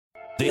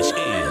This is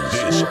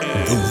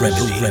The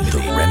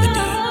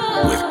Remedy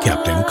with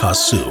Captain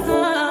Kasu,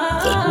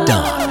 the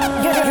Don.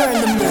 You're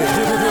in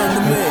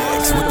the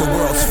mix with the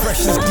world's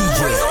freshest DJ.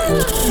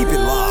 Keep it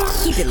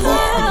locked. Keep it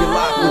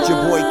locked with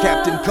your boy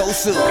Captain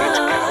Kasu.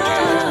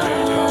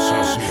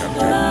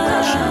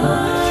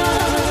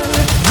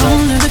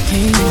 Only the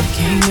king,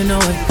 you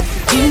know it.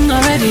 King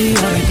already,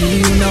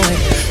 you know it.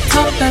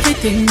 Top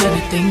everything,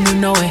 you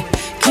know it.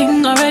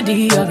 King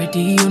already,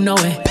 you know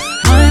it.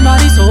 My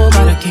body so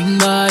got a king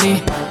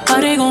body.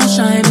 Body gon'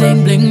 shine,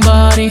 bling bling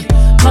body.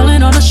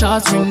 Calling all the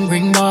shots,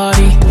 ring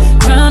body.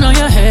 Crown on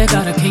your head,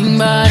 got a king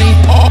body.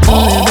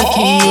 Only the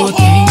king, you a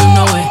king, you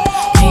know it.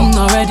 King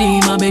already,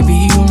 my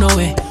baby, you know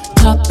it.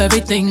 Top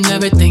everything,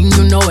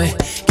 you know it.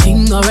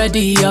 King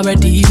already,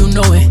 you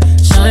know it.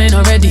 Shine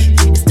already,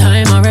 it's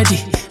time already.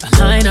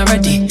 Align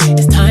already,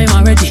 it's time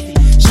already.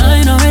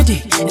 Shine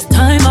already, it's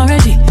time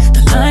already.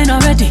 The line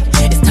already,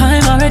 it's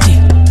time already.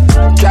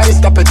 Try to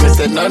stop it, me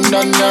say no.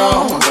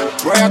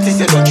 Royalty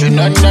say don't you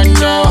no.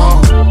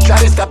 Try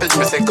to stop it,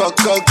 me say go.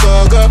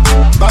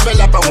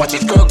 Bubble up and watch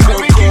it go.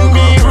 Every king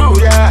be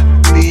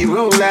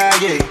ruler,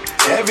 yeah.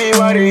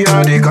 Everybody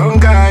on the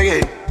conquer,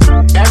 yeah.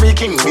 Every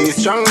king be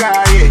stronger,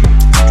 yeah.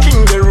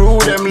 King the rule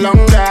them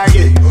longer,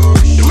 yeah.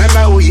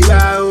 Remember who you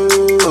are,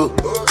 oh.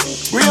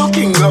 Real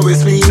king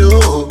always be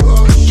no.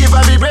 Give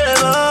a be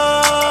brave,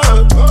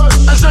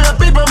 and show your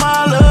people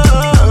my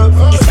love.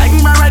 It's like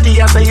my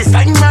ready, I say it's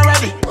like my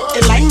ready.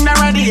 It line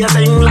already, I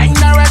say line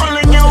already. Only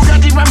you got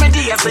the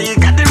remedy, I say you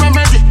got the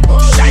remedy.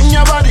 Shine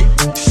your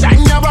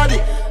body.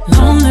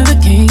 Long live the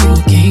king,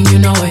 you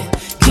know it.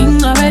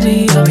 King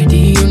already,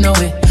 you know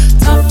it.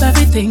 Top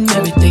everything,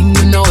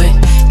 you know it.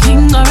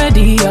 King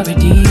already,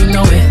 you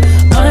know it.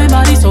 My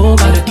body so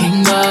got a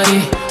king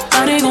body.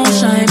 Body gon'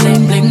 shine,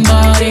 bling bling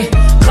body.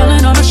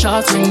 Calling all the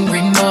shots,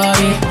 ring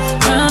body.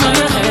 Crown on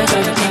your head,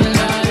 got a king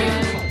body.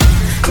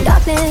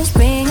 Darkness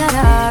bring out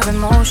our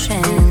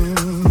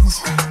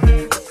emotions.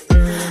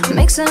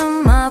 Mix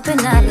them up in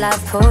that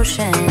life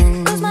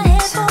potions.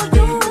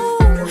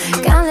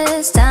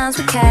 Countless times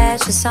we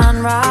catch the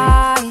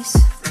sunrise.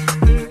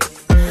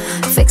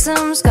 Fix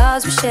some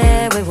scars we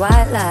share with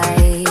white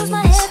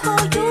lights.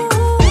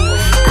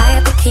 I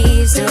got the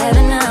keys to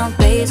heaven now,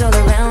 bays all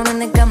around and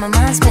they got my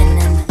mind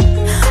spinning.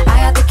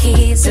 I got the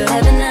keys to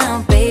heaven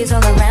now, bays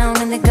all around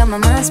and they got my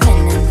mind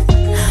spinning.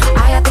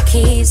 I got the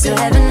keys to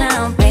heaven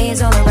now,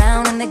 bays all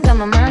around and they got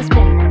my mind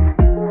spinning.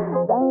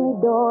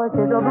 Only doors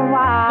is open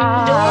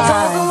wide. No,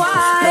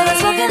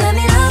 that's walking, let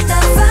me love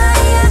that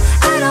fire.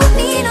 I don't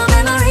need no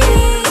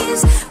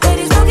memories.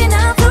 Ladies broken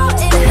out,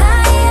 floating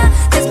higher.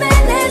 This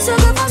madness so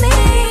good for me.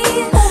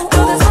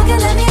 No, that's walking,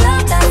 let me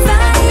love that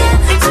fire.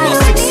 I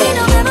don't need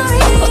no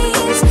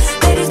memories.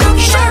 Ladies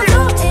broken out,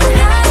 floating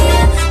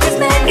higher. This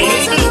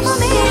madness so good for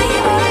me.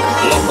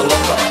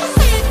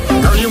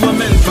 Girl, you were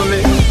meant for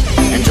me,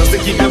 and just to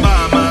keep you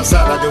by my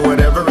side, I do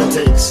whatever it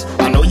takes.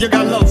 I know you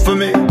got love for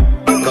me,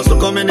 cause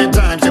look how many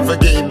times you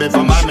forgave me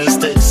for my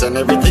mistakes and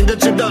everything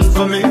that you done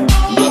for me.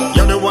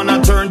 You're the one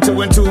I turn to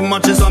when too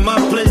much is on my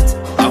plate.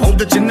 I hope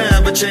that you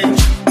never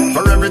change.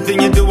 For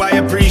everything you do, I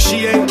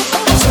appreciate.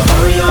 So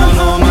hurry on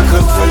home, I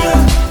cook for you.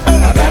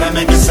 I gotta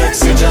make it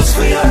sexy just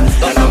for you.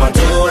 Like I'ma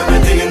do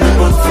everything in the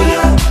book for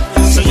you.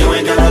 So you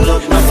ain't gotta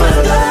look no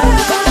further.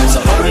 So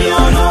hurry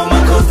on home, I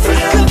cook for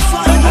you.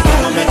 I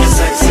gotta make it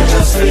sexy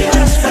just for you.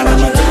 And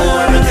I'ma do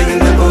everything in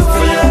the book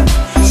for you.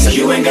 So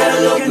you ain't gotta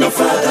look no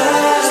further.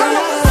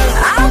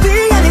 I'll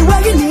be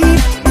anywhere you need.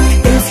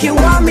 If you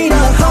want me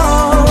to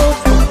hold,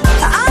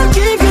 I'll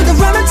give you the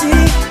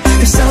remedy.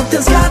 If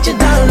something's got you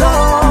down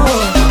low,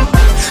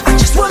 I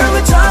just wanna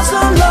return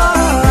some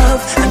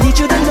love. I need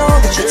you to know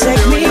that you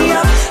take me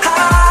up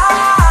high.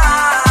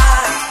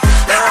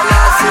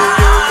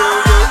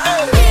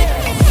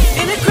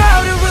 In a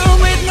crowded room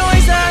with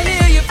noise, I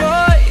hear your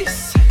voice.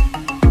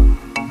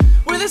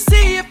 With a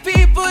sea of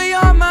people,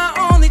 you're my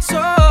only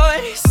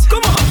choice.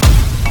 Come on.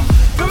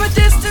 From a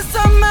distance,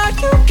 somehow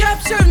you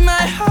captured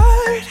my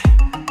heart.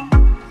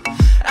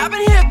 I've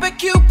been hit by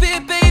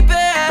Cupid, baby.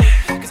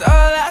 Cause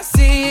all I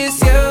see is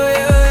you.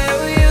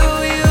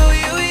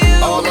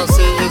 All I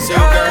see is you,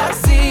 All girl. I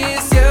see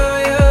is you.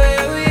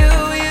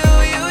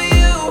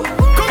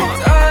 Come on.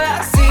 All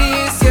I see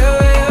is you.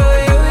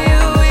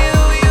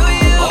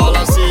 All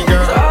I see,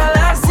 girl. All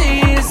I see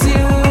is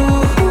you.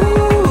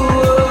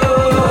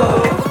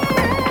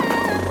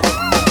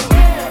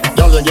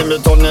 Girl, you give me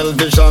tunnel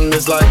vision.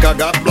 It's like I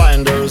got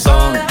blinders All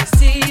on. I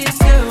see is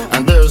you.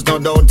 And there's no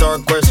doubt or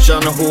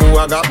question who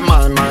I got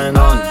my mind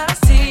All on. I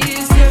see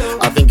is you.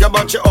 I think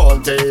about you all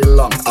day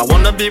long. I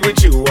wanna be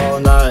with you all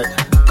night.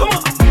 Come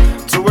on.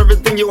 Through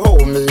everything you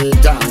hold me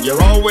down.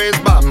 You're always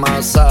by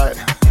my side.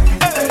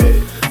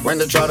 Hey. When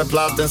they try to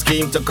plot and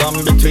scheme to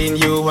come between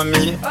you and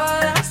me,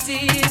 All I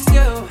see is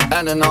you.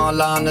 and in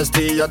all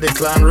honesty, I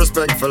decline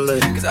respectfully.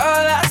 Cause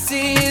all I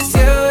see is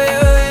you.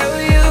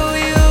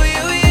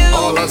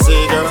 All I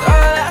see, girl. All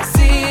I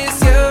see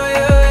is you.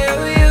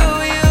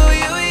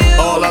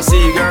 All I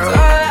see, girl. All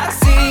I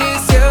see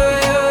is you.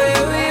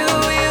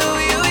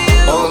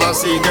 All I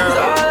see, girl.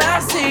 All I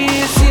see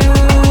is you.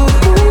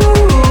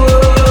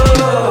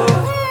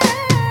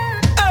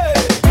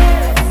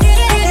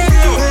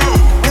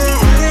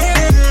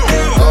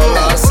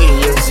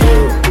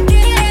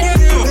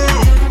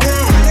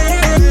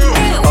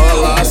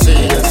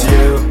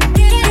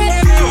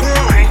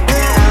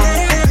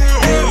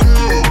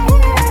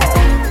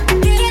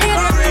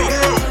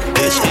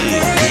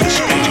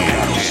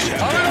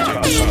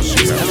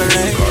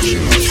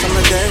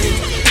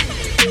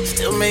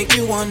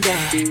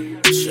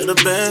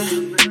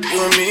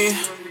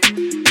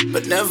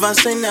 but never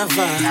say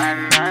never.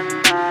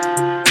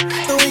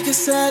 So we can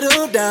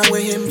settle down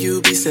with him,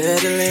 you be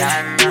settling.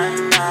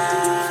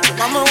 So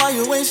mama, why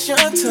you waste your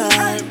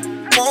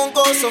time? Won't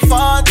go so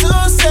far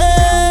to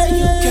say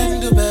you can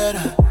do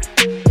better.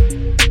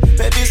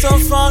 Baby, so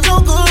far no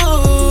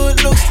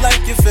good, looks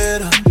like you're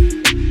fed up.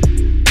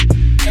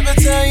 Never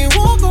tell you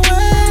walk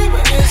away,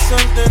 but it's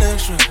something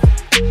extra.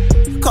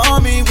 Call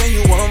me when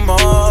you want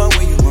more,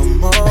 when you want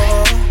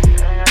more.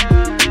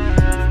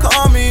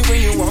 Call me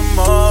when you want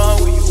more,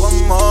 when you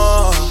want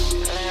more.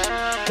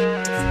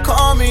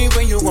 Call me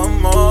when you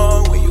want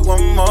more, when you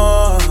want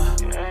more.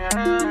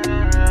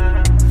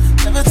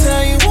 Never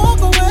tell you walk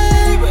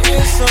away, but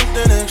it's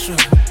something extra.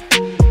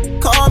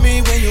 Call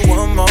me when you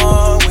want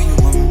more, when you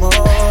want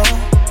more.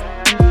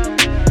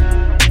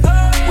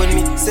 When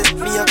me set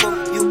me a go,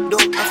 you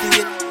don't have to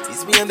wait.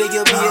 It's me and beg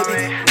your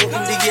baby,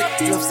 open the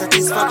gate. Love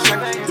satisfaction,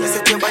 you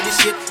set your body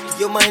shit.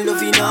 Your mind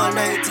loving all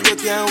night till you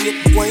can't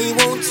wait. Why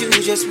won't you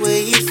just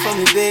wait for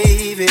me,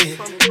 baby?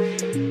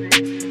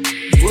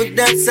 Put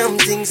that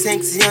something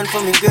sexy on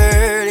for me,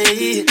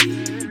 girlie.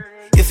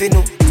 If you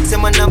know, say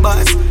man a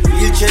boss,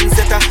 real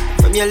trendsetter.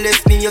 From your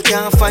left me, you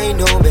can't find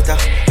no better.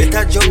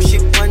 Better jump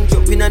ship and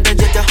jump in at the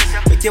jetta.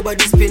 Make your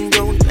body spin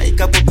down like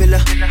a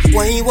propeller.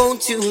 Why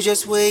won't you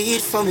just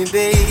wait for me,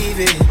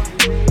 baby?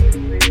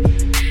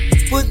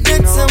 Put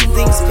that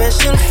something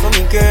special for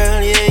me,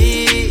 girl,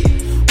 yeah.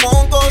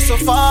 Won't go so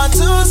far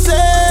to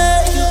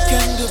say you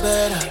can do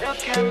better.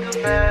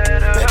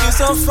 Baby,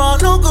 so far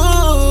no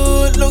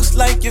good, looks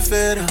like you're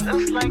fed up.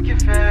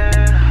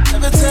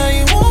 Never tell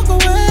you walk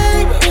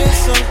away, but it's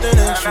something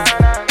extra.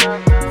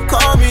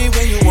 Call me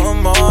when you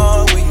want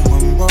more, when you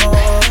want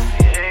more.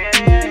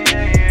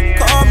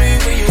 Call me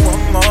when you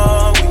want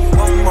more, when you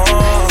want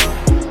more.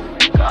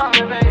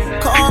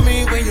 Call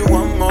me when you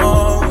want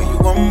more, when you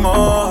want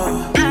more.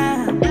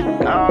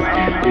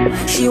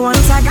 She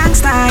wants a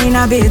gangster in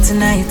a bed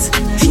tonight.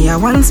 She a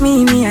wants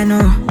me, I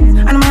know.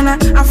 And man,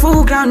 a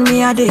full ground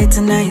me a day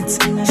tonight.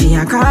 She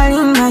a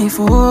calling my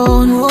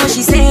phone. Oh,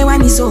 she say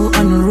when he's so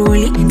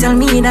unruly. Tell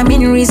me the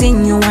main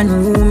reason you want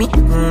woo me.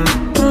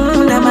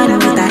 The man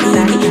with a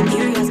idiot.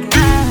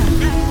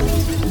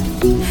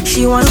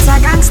 She wants a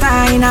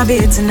gangster in a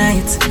bed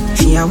tonight.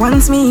 She a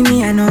wants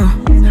me, I know.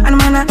 And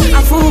man,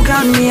 a full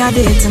ground me a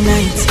day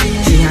tonight.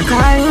 She a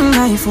calling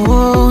my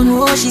phone.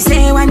 Oh, she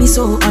say when he's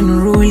so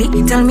unruly.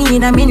 Tell me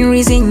the main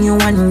reason you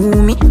want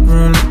woo me.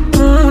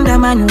 The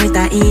man with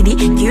a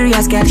ED.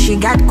 Curious girl, she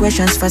got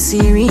questions for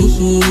Siri.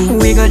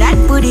 We got that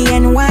booty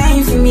and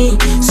wine for me.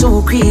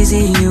 So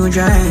crazy, you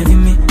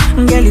driving me.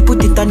 Girl, you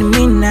put it on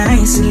me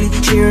nicely.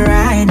 She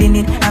riding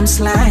it, I'm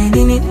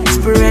sliding it.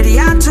 Spread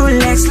your two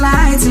legs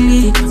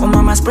slightly. Oh,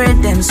 mama,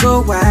 spread them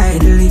so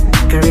widely.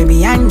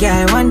 Caribbean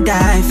girl won't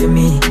die for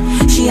me.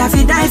 She have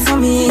to die for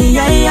me,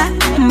 yeah, yeah.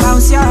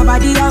 Bounce your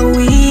body out,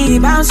 we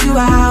bounce you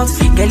out.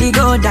 Girl, you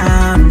go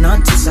down,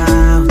 not to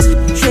south.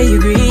 Sure you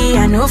agree,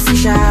 I know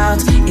fish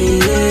out,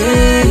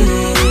 yeah.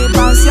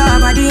 Bounce your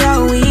body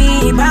out,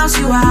 we bounce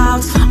you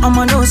out. I'm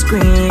on no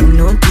scream,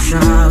 no to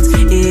shout,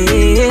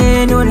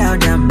 yeah. No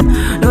loud them,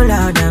 no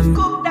loud them.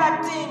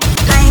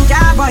 Line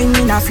car boy,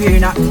 me not fear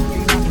nothing.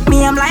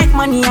 Me, I'm like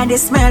money and they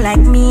smell like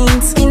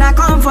mint. In a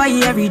come for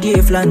you every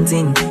day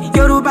flaunting.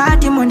 Yoruba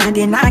demon and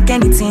they knock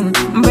anything.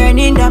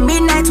 Burning the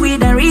midnight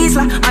with a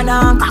Rizla. And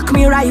I cock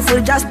me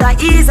rifle just to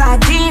ease a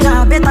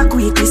Gina. Better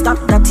quickly stop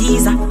the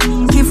teaser.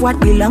 Give what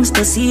belongs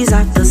to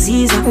Caesar, to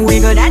Caesar.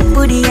 Wiggle that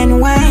booty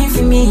and wine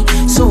for me.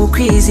 So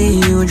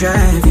crazy you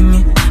driving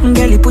me.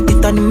 Girl, you put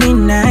it on me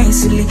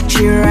nicely.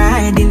 She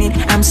riding it,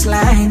 I'm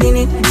sliding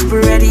it.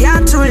 Spread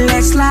your two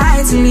legs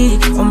slightly.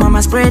 Oh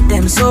mama, spread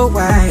them so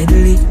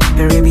widely.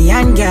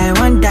 Caribbean girl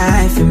won't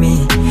die for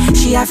me.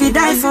 She have to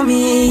die for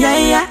me, yeah,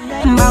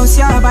 yeah. Bounce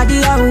your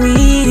body out,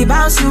 we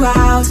bounce you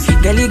out.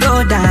 Girl, you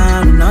go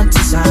down, not to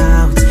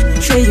south.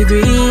 Sure you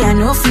agree, I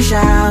know fish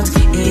out,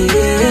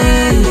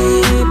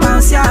 yeah.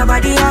 Bounce your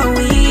body out,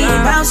 we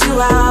bounce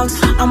you out.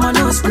 I'm on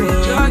no screen,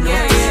 not to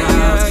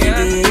south,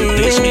 yeah.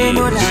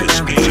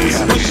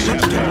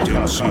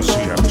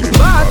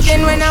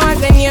 Walking when I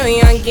was a new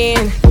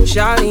youngin',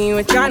 Charlie, you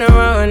were tryna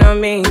run on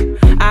me.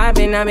 I've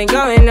been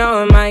going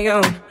on my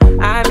own.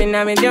 I've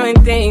been doing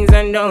things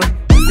unknown.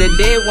 The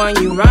day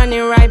one, you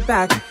running right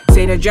back.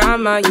 Say the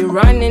drama, you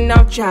running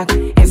off track.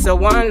 It's a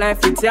one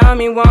life, you tell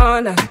me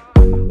one life.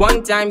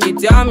 One time, you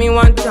tell me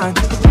one time.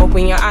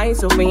 Open your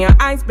eyes,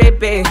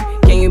 baby.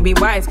 Can you be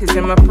wise, cause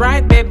I'm a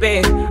pride,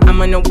 baby.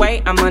 I'm on the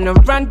way, I'm on the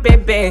run,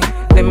 baby.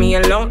 Leave me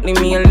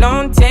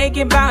alone, take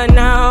it by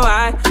now.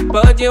 I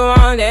put you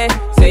on it.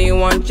 Say you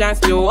want chance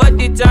to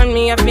hold it on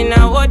me. I feel I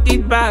hold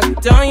it back.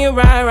 Turn you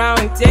right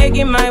around, take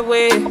it my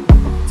way.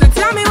 So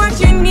tell me what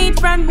you need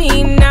from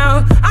me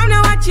now. I'm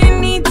not what you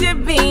need to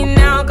be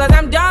now. Cause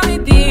I'm done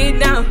with it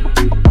now.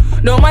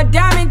 No more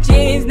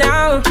damages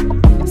now.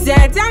 Say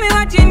tell me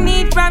what you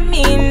need from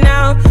me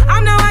now.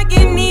 I'm not what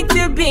you need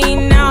to be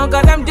now.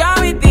 Cause I'm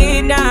done with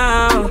it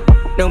now.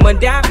 No more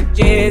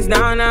damages,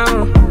 no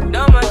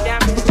more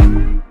damages.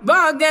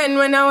 Back then And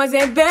when I was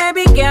a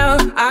baby girl,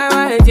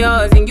 I was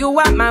yours and you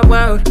were my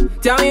world.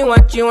 Tell me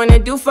what you wanna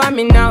do for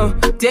me now.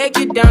 Take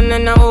you down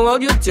and I will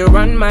hold you to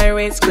run my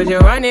race. Cause you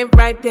run it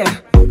right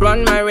there.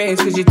 Run my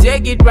race, cause you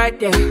take it right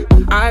there.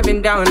 I've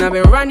been down, I've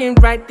been running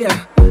right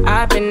there.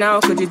 I've been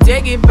out, could you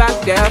take it back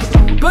there?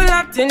 Pull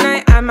up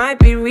tonight, I might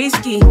be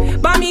risky.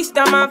 But me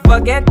stomach,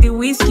 forget the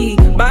whiskey.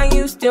 But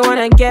you still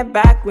wanna get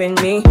back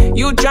with me.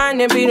 You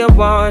tryna be the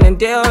one and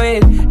deal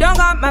with. Don't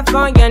got my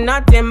phone, you're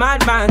not a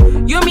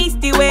madman. You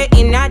missed the way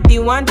in at the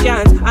one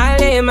chance. I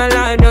live my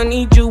life, don't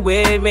need you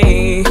with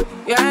me.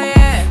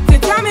 Yeah. So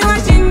tell me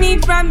what you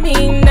need from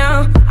me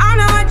now. I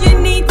know what you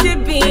need to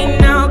be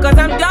now. Cause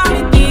I'm done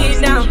with you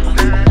now.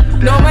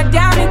 No more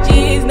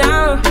damages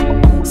now.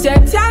 So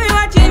tell me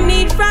what you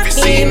need from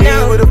me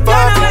now. Don't know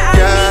what I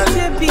need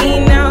to be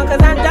now.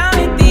 Cause I'm done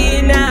with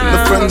you now. The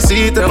front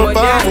seat of a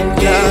parking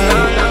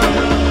car.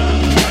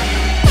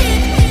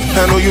 I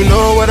know you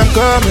know what I'm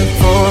coming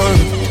for.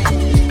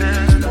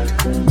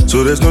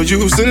 So there's no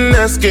use in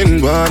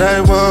asking what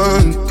I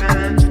want.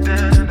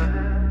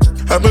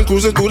 I've been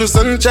cruising through the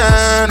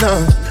sunshine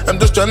now. I'm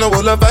just tryna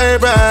hold a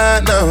vibe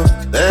right now.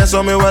 Dance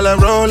on me while I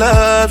roll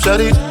up,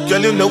 shawty.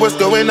 Girl, you know what's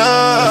going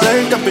on.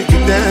 Like I'm get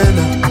down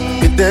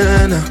now, get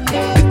down now,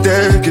 get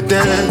down, get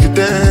down, get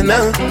down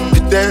now,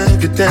 get down,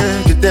 get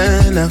down, get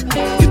down now,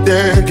 get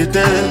down, get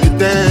down, get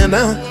down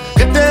now,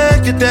 get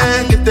down, get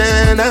down, get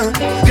down now,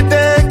 get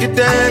down, get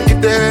down,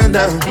 get down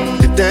now,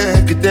 get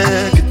down, get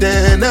down, get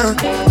down now,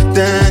 get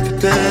down, get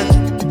down.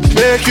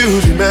 Make you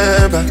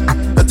remember.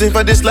 Nothing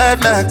for this life,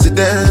 not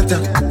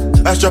accidental.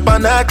 I strap a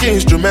knock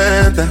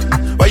instrumental.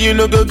 Why you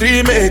no go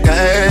green, make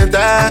I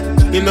enter?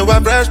 You know I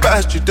brush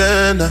past you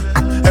then.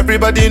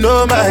 Everybody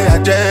know my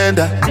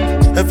agenda.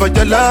 And for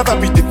your love, I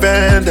be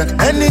defender.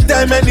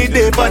 Anytime, any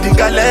day for the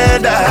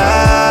calendar.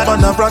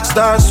 Man a rock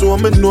star, so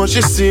me know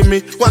she see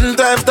me. One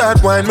time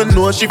start wine, me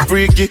know she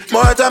freaky.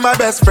 More time my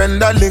best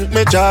friend, I link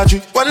me charge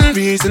you. One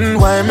reason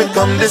why me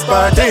come this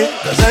party.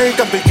 Cause I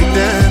can pick it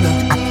down,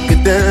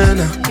 get down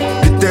now.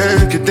 Get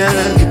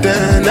down, get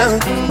down now.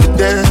 Get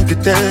down,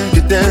 get down,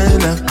 get down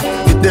now.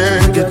 Get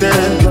down, get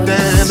down, get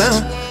down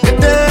now. Get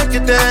down,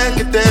 get down,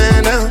 get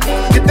down now.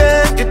 Get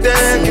down, get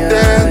down, get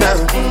down now.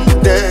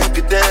 Get down,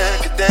 get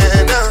down, get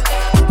down now.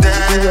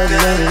 Get down,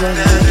 get down.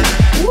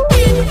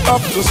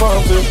 Up to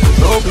something,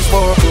 don't be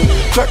smarting.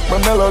 Check my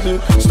melody,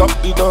 stop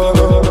the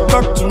dollar.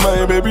 Talk to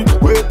my baby,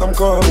 wait, I'm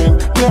coming.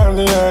 Yeah,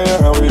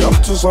 we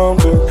up to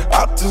something.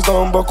 Artist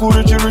down, but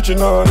Richie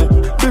on it.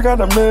 Bigger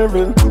than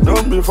Marvin,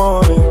 don't be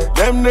funny.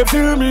 Them they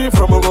feel me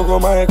from Ogogo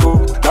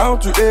Michael down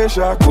to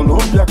Asia,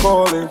 Colombia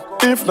calling.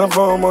 If not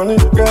for money,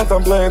 get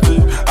them plenty.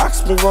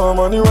 Ask me for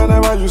money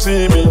whenever you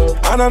see me.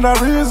 Another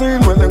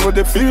reason when they go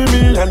to feel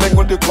me and they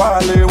go to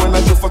quality when I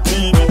do for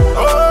TV.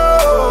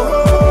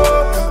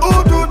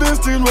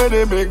 Thing where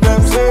they make them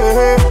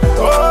say,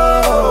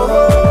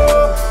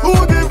 who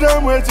give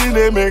them waiting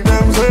they make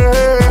them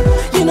say.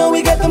 You know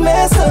we got the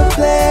master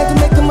plan to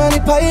make the money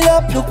pile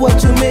up. Look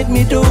what you made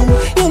me do.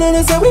 You know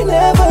they say we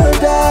never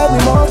die, we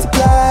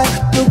multiply.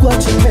 Look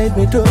what you made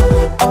me do.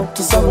 Up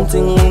to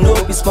something, no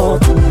be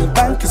sporting. The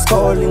bank is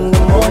calling, the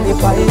money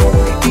pile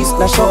up. It's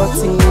not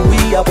shorting,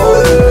 we are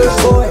balling.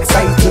 So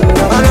exciting,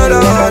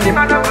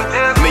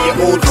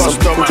 old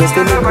customer. Just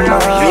a little man. We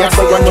are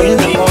going to eat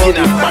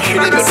dinner.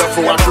 Machine the stuff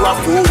for what you have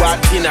for what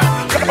dinner.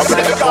 I'm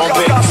going to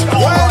convince.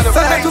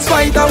 Time to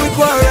fight and we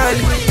quarrel.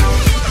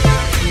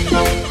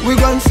 We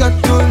gon'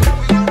 settle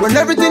when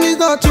everything is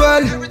not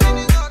well.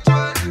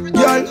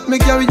 Girl, me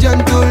carry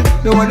gentle.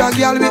 No other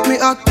girl with me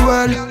act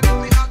well.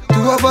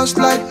 Two of us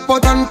like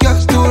pot and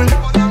castle.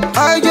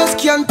 I just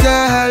can't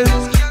tell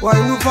why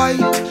we fight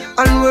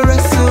and we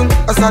wrestle.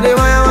 I saw the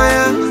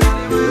wire.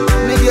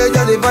 Me get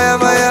the fire.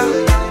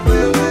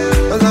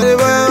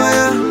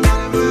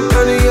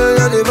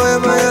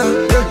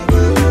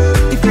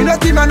 If you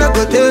not him, I no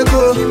go take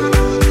go.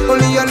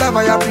 Only your love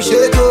I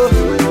appreciate go.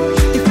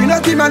 If you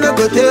not him, I no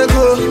go take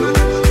go.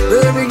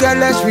 Baby girl,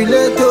 let's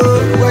relate to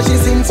what she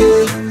sing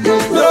say.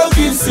 No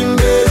kissing,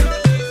 babe.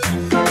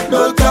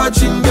 No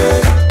touching,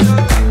 babe.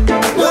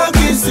 No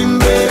kissing,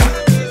 babe.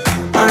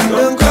 And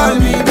don't call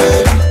me,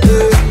 babe.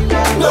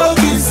 No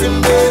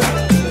kissing, babe.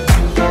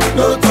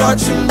 No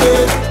touching,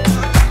 babe.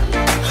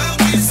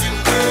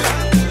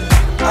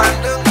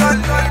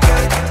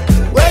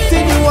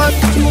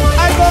 I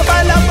go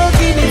buy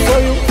Lamborghini for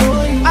you.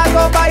 I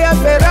go buy a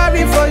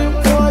Ferrari for you.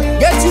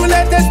 Get you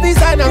latest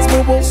designers,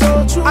 boo.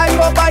 I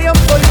go buy them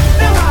for you.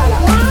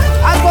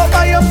 I go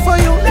buy them for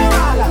you.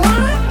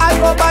 I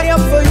go buy them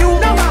for you.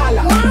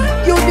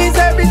 You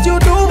deserve it, you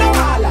do.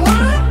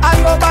 I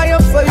go buy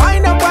them for you.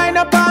 Wine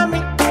up on me.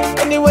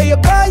 Anyway you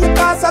go, you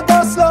pass, I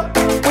go slow.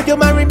 Would you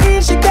marry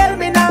me? She tell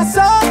me now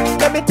so.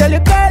 Let me tell you,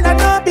 girl, I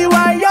know be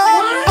why yo.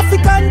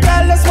 African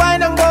girl, let's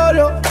wine and go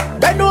low.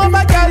 Bend over,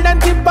 girl, then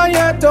tip on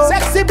your toe.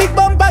 Sexy big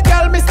bumper,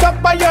 girl, me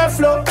stuck by your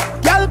flow.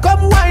 Girl,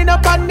 come wine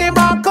up on the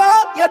marco.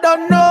 You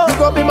don't know, you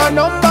gon' be my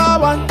number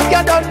one.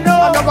 You don't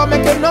know, I'm not gonna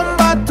make you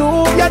number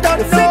two. You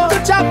don't know,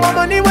 fit to have more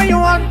money when you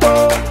want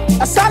to.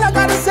 That's all I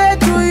gotta say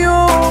to you.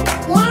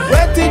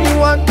 Waiting you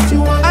want.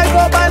 I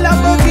go buy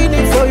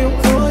Lamborghini for you.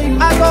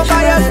 I go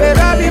buy a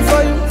Ferrari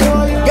for you.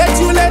 Get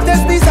you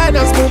latest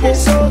designers, boo.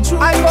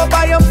 I go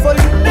buy them for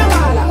you.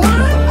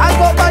 I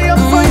go buy them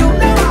for you.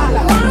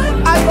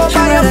 I go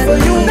buy them for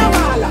you.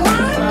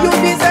 You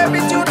deserve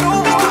it, you do.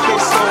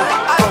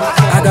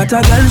 I got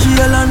a girl, she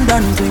a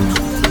London thing.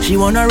 She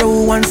wanna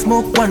roll and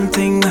smoke one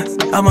thing.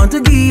 I want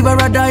to give her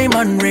a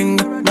diamond ring,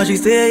 but she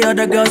say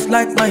other girls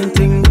like my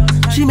thing.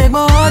 She make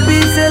my heart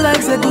beat say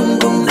like say boom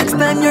boom. Next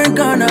time you're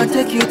gonna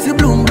take you to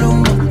Bloom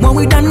Bloom. When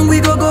we done we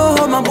go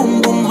home and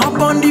boom boom. Hop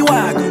on the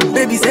wagon,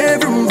 baby say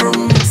vroom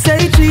vroom.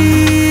 Say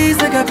cheese,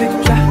 take a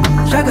picture.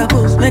 Shaka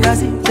pose, make I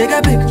see, take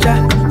a picture.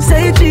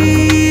 Say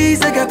cheese,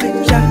 take a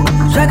picture.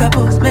 Shaka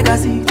pose, make I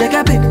see, take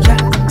a picture.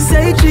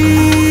 Say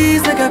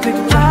cheese, take a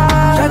picture.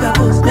 Shaka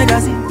pose, make I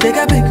see, take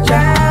a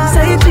picture.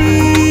 Say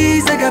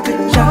cheese, take a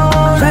picture.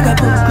 Shaka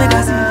pose, make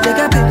I see,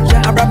 take a picture.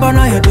 I rap on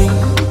all your thing,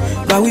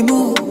 but we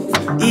move.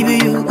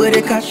 Even you go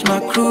to catch my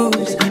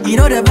cruise. You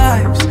know the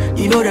vibes,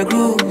 you know the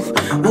groove.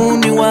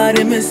 Only why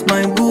they miss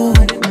my boo.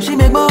 She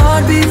make my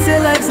heart beat say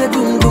like say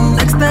boom boom.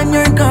 Next time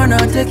you're gonna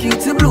take you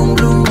to Bloom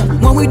Bloom.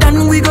 When we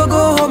done we go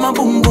home and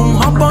boom boom.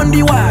 Hop on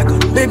the wagon,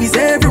 baby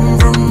say vroom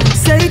vroom.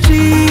 Say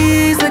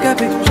cheese, take a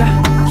picture.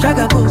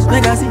 Shaka pose,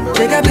 make I see,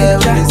 take a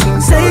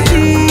picture. Say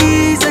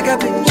cheese, take a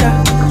picture.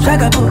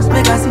 Shaka pose,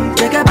 make I see,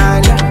 take a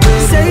picture.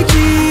 Say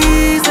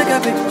cheese, take a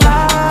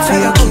picture.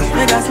 Shaka pose,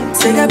 make I see,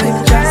 take a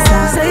picture.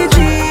 Say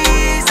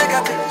cheese, take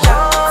a picture.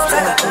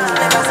 Shaka pose,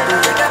 make I see,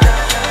 take a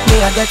picture. Me,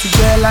 I get a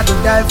girl I go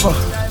die for.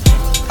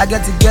 I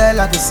get a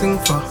girl I go sing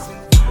for.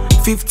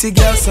 50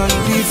 girls on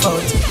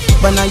default,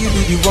 but now you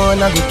be the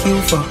one I go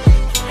kill for.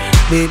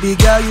 Baby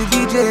girl, you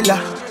be jailer.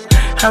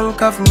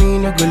 Handcuff me,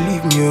 no go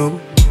leave me,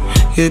 oh.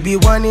 You be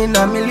one in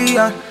a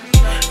million.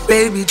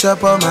 Baby,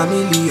 chop on my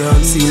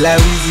million. See like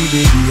Weezy,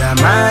 baby, I'm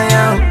my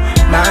out,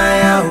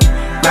 my out,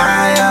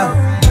 my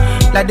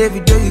out. Like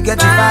David, you get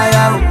the fire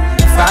out,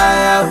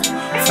 fire out,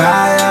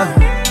 fire out.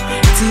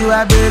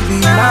 Tiwa, baby,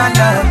 my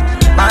love,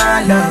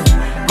 my love,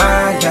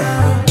 my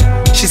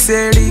love. She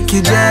said,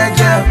 Ricky,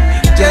 Jaja,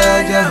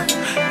 Jaja,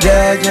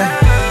 Jaja.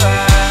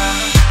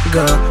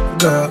 Go,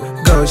 go,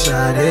 go,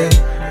 shawty.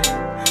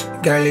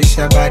 Girl, it's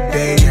your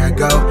body, yeah,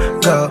 go,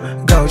 go,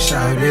 go,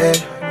 shawty.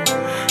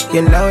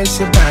 You know it's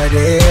your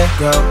body,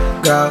 go,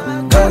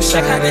 go, go,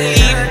 shawty.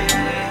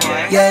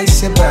 Yeah,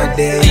 it's your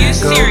body, are you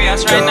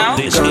serious right now?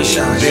 Go,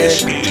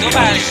 shawty.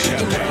 Nobody.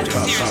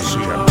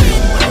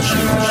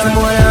 Some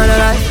boy on the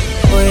life,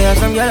 oh yeah,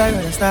 some girl I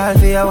wanna start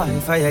for your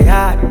wife for your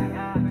yard.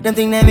 Them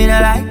think they mean a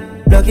lie.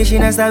 Lucky she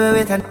not stab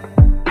with her.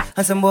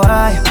 And some boy,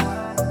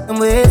 them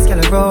ways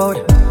can road.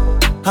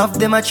 Half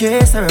them a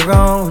chase her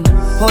around.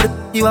 Hold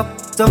you up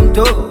some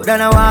toe, then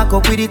I walk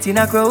up with it in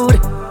a crowd.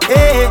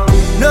 Hey,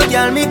 no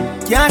girl me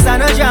can't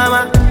stand no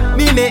drama.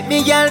 Me make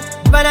me girl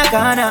for the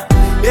corner.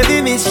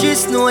 Baby miss she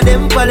know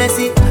them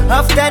policy.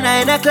 After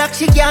 9 o'clock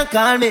she can't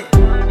call me.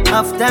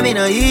 After me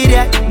no hear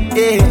that,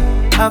 yeah.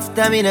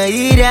 After me no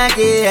hear that,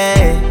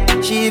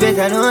 yeah. She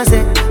better know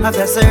say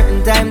after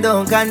certain time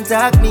don't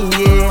contact me,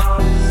 yeah.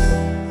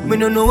 Me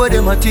no know what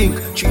them a think.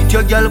 Treat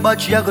your girl but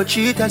she a go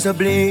cheat as a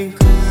blink.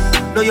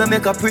 Now you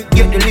make a prick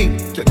get the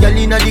link. Your girl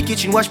inna the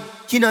kitchen wash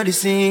inna the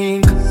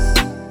sink.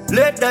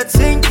 Let that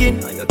sink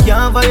in. You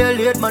can't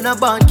violate man a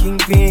banking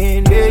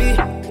pain, hey.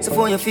 So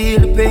for you feel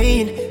the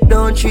pain,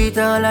 don't treat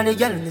all of the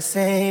girl the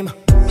same.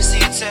 You see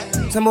it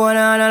say some boy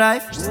on a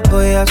life.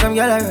 Oh yeah, some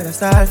girl I rather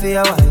start for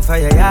your wife for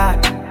your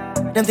yard.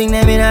 Them think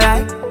they mean a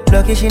lie.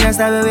 Lucky she not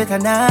stab with a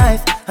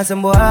knife. And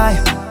some boy,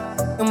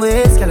 them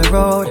ways can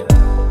road.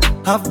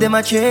 Half them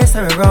a chase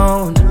her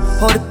around.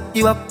 Hold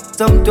you up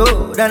some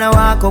toe, then I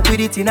walk up with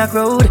it in a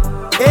crowd.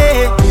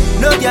 Hey,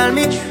 no girl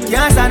me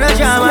can't stand no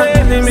drama.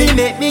 Me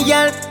make me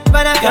girl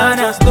for the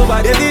corner.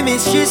 Baby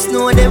miss she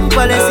know them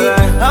policy.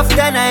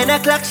 After 9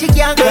 o'clock she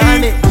can't call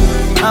me.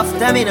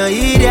 After me no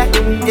hear that,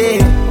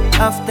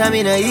 yeah. After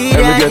me no hear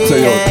that,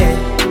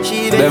 yeah.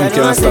 She better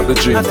can't stop the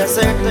dream. After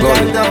certain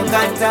time don't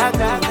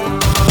contact me.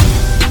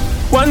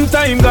 One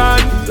time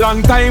gone,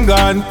 long time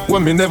gone,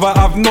 when me never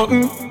have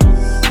nothing.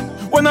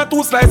 When I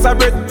 2 slices of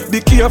bread,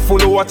 be careful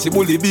what you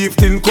bully beef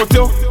tin cut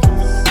you.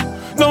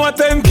 Now a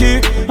 10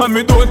 key, and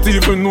me don't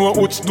even know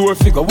which door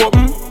figure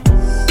open.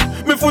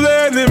 Me full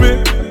of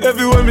enemy,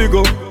 everywhere me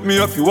go, me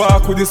have to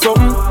walk with the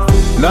something.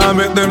 Now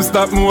make them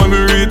stop me when me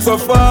reach so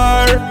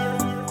far.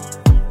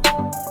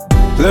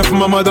 Left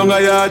mama down a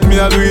yard, me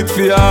a do it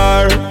for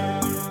her.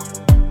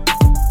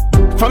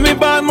 From me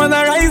born, man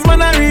I rise,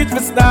 man I reach me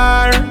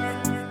star.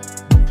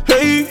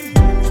 Hey,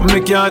 from me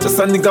can't just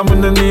a nigga,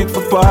 man I need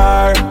for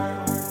par.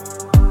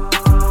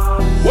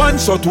 One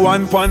shot,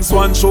 one pants,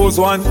 one shows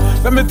one.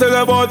 Let me tell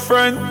you about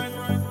friend.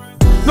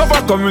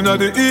 Never coming at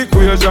the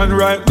equation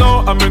right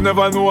now, and me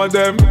never know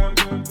them.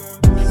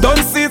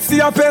 Don't see it, see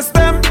a pest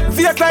them.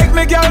 Fake like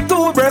me girl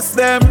to breast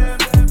them.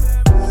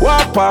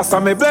 Walk past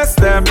and me bless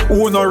them.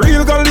 Who no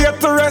real go late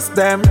to rest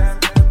them.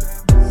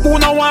 Who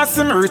no want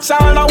see me rich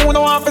all, who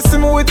no want to see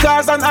me with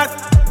cars and hat.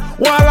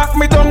 One lock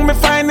me down, me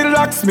find the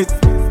locksmith.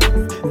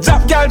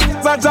 Drop girl,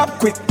 I drop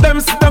quick. Them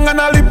sit down and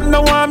I lip,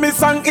 no one me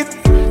song it.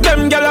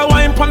 Them gyal a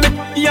wine pon the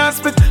and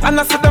split, and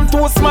I see them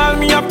too small,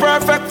 me a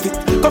perfect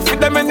fit. Go fit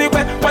them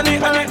anywhere, pon the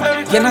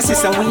You know,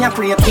 sister, we a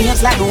create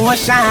waves like the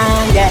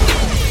ocean, yeah.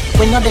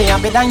 When you're there,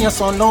 better your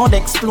son know the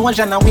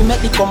explosion, and we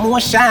make the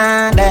commotion,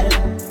 yeah.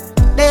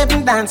 They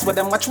even dance with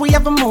them, watch we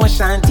have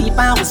emotion, deep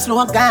and we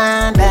slow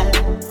down, yeah.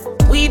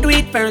 We do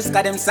it first,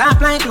 got them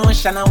soft like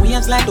lotion, and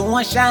waves like the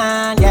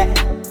ocean, yeah.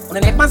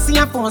 When I never see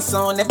a phone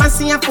sound, never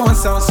see a phone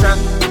sound strong.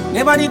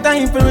 Never the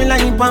time for rely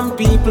on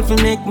people to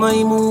make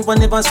my move, and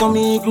never saw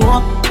me grow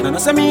up. And I know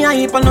say me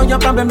hype, I know you're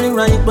probably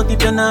right, but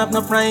if you not have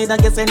no pride, I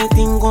guess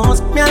anything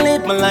goes. Me I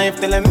live my life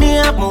telling me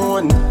I'm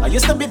moon. I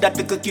used to be that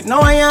little kid,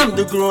 now I am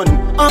the grown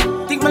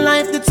up. Think my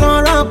life did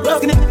so rough.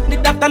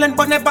 Did that talent,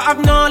 but never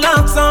have no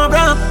luck, so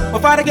rough. My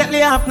father get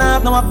laid off, now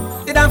have no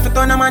up. Did I fit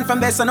on a man from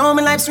best, so now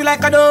my life's sweet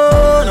like a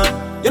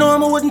donut. You know I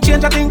wouldn't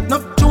change a thing, no.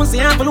 Say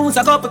I have to lose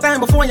a couple times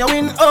before you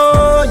win,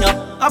 oh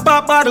yeah. I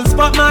pop bottles,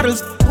 pop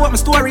models. What my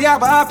story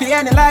about happy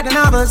ending like the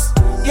novels.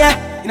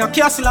 Yeah, in a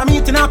castle I'm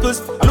eating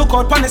apples. I look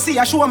out on the sea,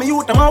 I show me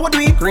youth, I'm all what do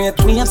we create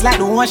waves like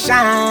the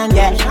ocean,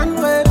 yeah.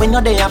 When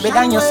you're there, better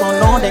than your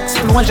son, know the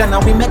explosion,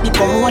 and we make the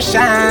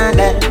commotion,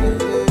 yeah.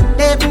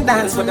 They even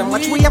dance with them,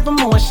 watch we have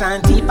emotion,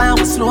 deep and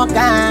we slow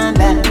down,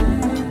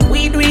 yeah.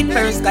 We do it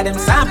first, got them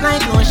soft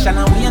like lotion,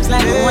 and waves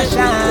like the ocean,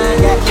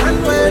 yeah.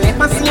 When they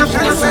pass you,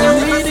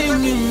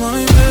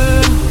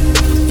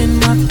 in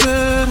my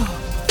bed,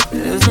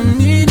 there's a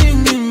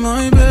meeting in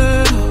my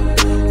bed,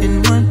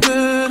 in my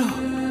bed,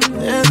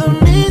 there's a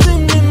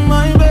meeting in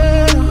my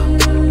bed,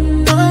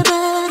 my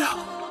bed,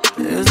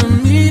 there's a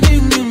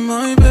meeting in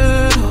my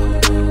bed,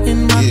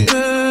 in my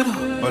bed.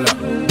 Hold up.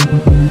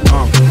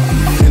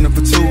 Dinner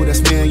for two,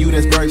 that's me and you,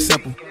 that's very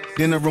simple.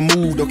 Dinner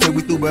removed, okay,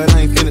 we through, but I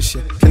ain't finished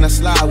yet. Can I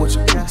slide with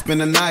you?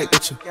 Spend the night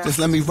with you. Just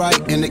let me write,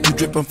 and it you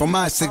dripping from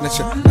my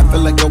signature. I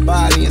feel like your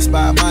body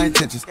inspired my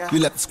intentions. You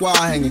left the squad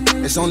hanging,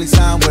 it's only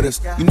time with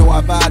us. You know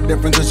I vibe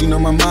different, cause you know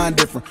my mind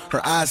different.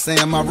 Her eyes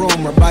saying my room,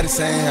 her body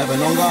saying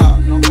heaven, on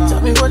God.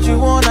 Tell me what you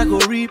want, I go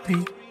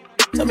repeat.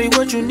 Tell me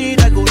what you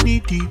need, I go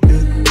deep, deep,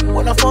 yeah.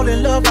 When I fall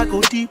in love, I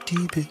go deep,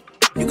 deep, yeah.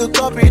 You can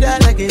copy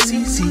that like it's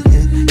easy,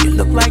 yeah. You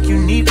look like you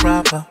need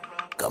proper.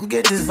 Come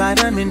get this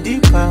vitamin D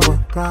power,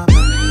 proper.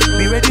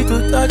 Be ready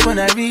to touch when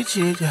I reach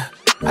it, yeah.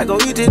 I go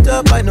eat it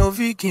up, I know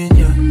vegan,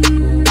 yeah.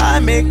 I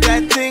make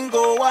that thing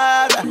go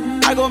wild.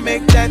 I go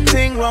make that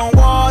thing run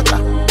water.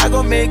 I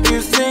go make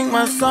you sing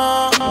my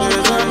song.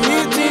 There's a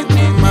meeting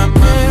in my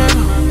bed,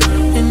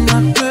 in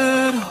my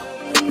bed.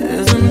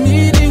 There's a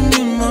meeting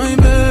in my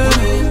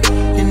bed,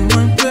 in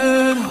my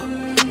bed.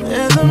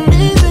 There's a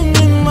meeting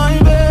in my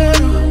bed,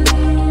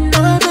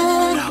 my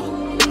bed.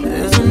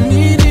 There's a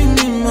meeting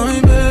in my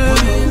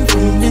bed,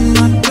 in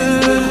my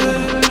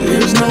bed.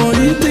 There's no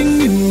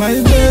eating in my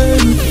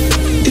bed,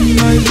 in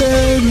my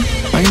bed.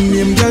 My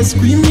name just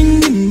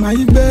screaming in my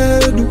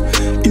bed,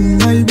 in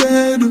my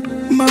bed.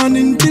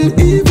 Morning till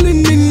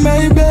evening in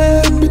my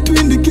bed,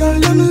 between the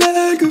girl and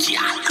leg.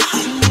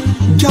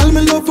 Girl,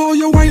 me love how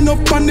you wind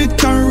up on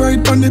it and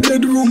ride on the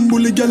bedroom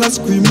bully. Girl, I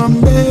scream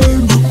and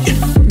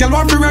beg. Girl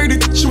want to ride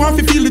it, she want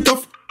to feel it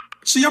tough.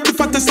 She up the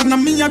fattest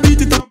and me I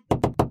beat it up.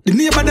 The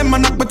neighbor them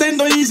man knock but I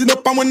don't ease it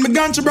up. And when me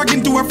gone she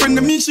bragging to her friend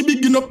and me she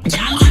bigging up.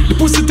 The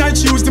pussy tight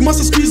she use the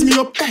muscle squeeze me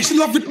up. She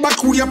love it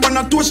back way up and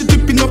her toe she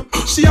tipping up.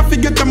 She have to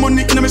get the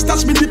money in me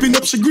stash me dipping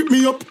up. She grip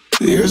me up.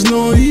 There's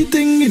no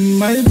eating in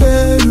my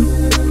bed,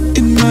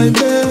 in my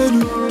bed.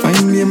 My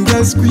name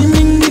just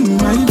screaming in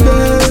my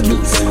bed,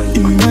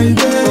 in my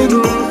bed.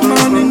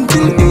 Morning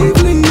till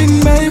evening in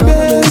my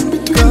bed,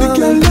 between the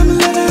girl and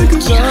leg.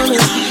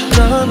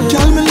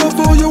 Girl, me love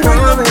how you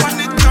wind up on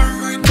it.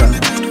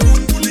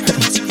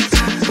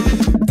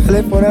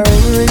 Telephone a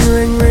ring, ring,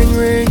 ring, ring,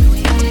 ring,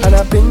 and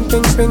a ping,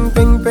 ping, ping,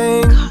 ping,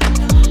 ping.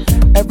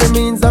 Every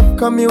means of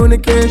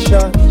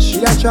communication,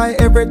 she a try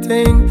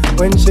everything.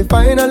 When she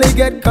finally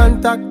get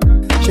contact,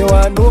 she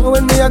wanna know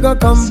when me a go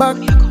come back.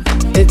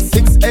 It's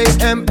 6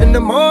 a.m. in the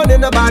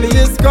morning, the body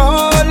is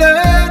calling,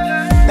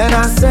 and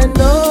I said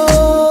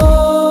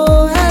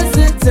no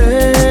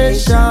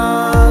hesitation.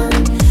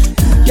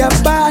 Your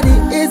body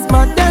is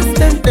my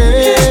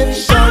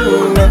destination.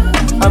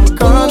 I'm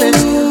coming,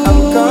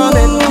 I'm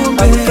coming,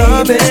 I'm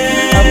coming,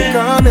 I'm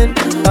coming,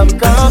 I'm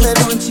coming,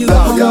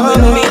 I'm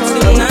coming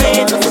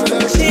tonight.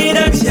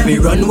 Me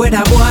run with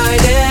a boy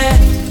there,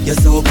 you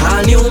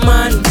so-called new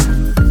man.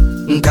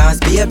 Cause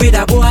baby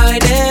that boy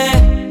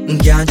there,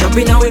 can't jump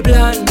in our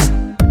plan.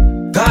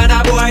 God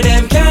that boy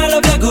them can't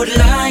love you good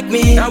like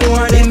me. That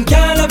boy them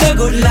can't love you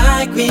good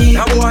like me.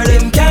 That boy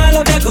them can't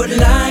love you good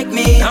like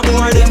me. That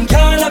boy them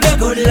can't love you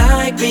good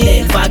like me.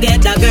 Then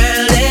forget that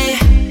girl there,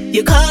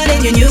 you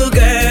calling your new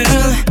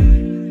girl.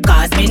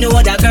 Cause me know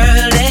that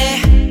girl there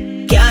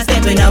can't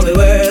step in our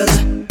world.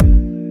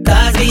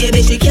 Cause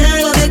baby she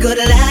can't love you good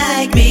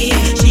like me.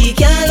 She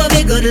can't love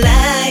you good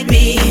like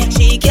me.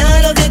 She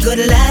can't love you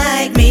good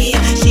like me.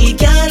 She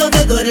can't love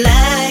you good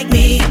like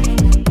me.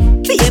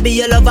 Baby,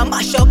 you love and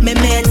mash up me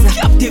meds.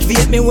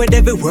 captivate me with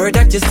every word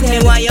that you say.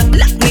 Why you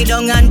lock me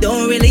down and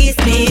don't release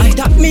me? I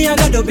thought me, I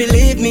gotta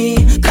believe me.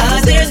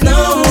 Cause there's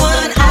no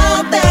one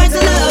out there to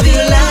love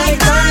you like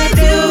I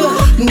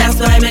do. That's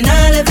why me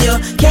not love you,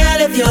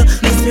 can't love you.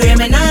 Mystery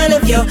me not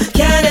love you,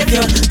 can't love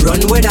you. Run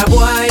with a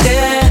boy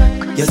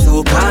there, you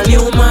so call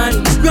you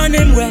man. Run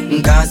him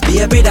way, cause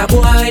baby that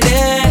boy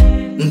there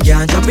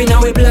can't jump in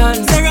our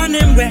plans. Say run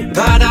him way,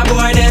 cause that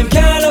boy them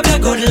can't love you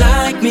good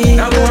like me.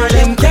 That boy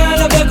them can't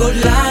love you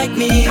good like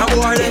me. That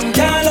boy them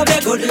can't love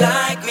you good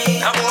like me.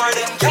 That boy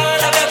them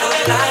can't love you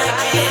good like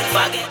me.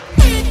 Fuck it.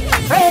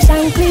 Fresh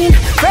and clean,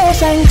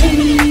 fresh and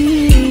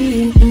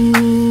clean.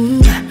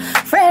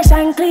 Fresh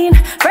and clean,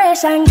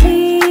 fresh and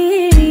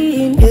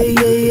clean.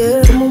 Yeah, yeah,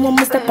 yeah. Someone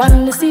must step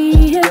on the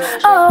scene.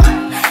 Oh,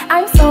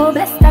 I'm so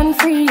blessed and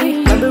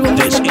free.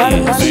 This is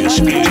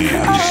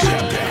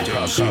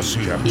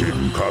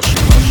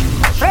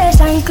fresh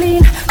and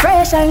clean,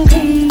 fresh and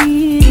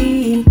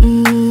clean.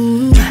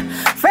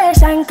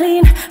 Fresh and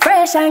clean,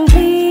 fresh and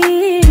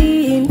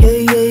clean.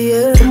 Yeah, yeah,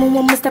 yeah.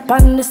 Someone must step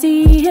on the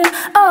scene.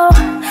 Oh,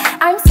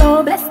 I'm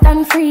so blessed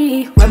and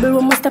free.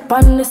 Rebel must step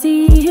on the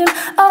scene.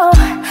 Oh,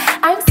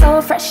 I'm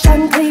so fresh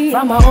and clean.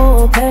 From I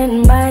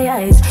open my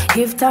eyes,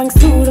 give thanks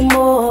to the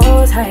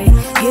Most High.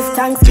 Give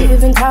thanks,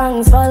 giving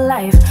thanks for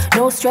life.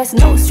 No stress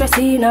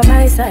in on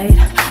my side.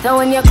 So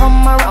when you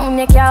come around,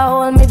 you can't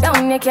hold me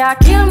down, you can't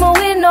kill me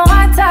with no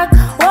attack.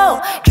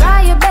 Whoa,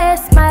 try your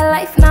best, my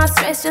life not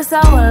stress, just a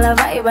whole of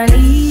vibe and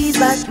ease.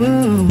 But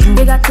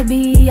you got to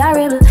be a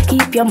rebel.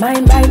 Keep your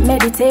mind right,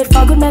 meditate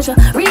for good measure.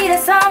 Read the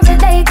Psalms a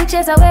day to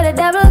chase away the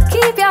devil.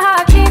 Keep your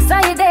heart clean so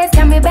your days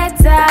can be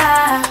better.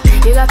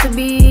 You got to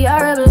be a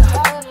rebel.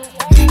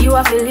 You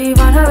have to live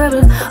on a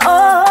rebel.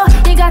 Oh,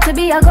 you got to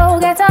be a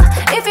go-getter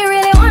if you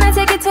really wanna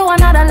take it to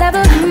another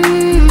level.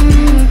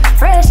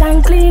 Fresh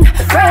and clean,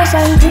 fresh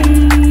and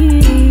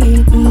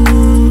clean.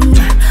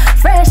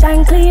 Fresh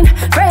and clean,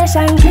 fresh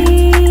and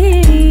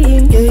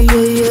clean. Yeah,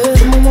 yeah, yeah.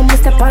 Someone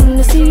must step on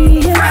the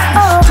scene.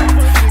 Oh,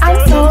 I'm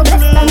so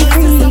blessed and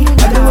free.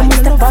 Everyone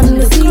must step on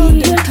the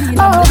scene.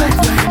 Oh,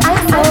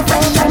 I'm so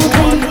fresh and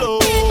clean.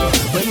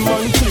 When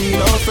man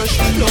clean or fresh,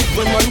 love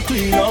when man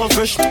clean or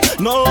fresh.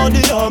 No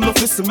the arm, no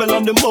fist smell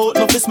on the mouth,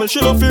 no fist smell.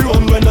 She no feel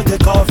run when I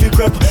take off your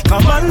crepe.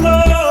 Come on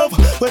love,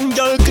 when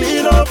girl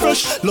clean or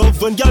fresh.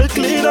 Love when girl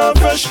clean or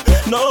fresh.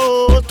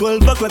 No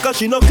 12 o'clock and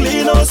she no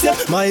clean house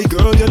yet. My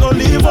girl you no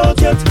leave out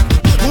yet.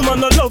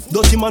 Woman I love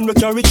dirty man we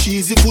carry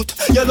cheesy foot.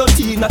 Yellow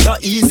tea not a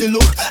easy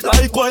look.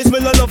 Likewise me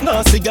I love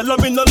nasty girl, I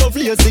mean I love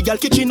lazy girl.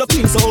 Kitchen no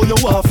clean so you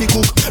want to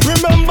cook.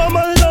 Remember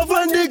my love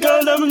when the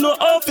girl them no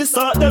office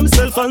at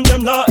themself and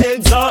them not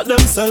exalt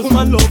themselves.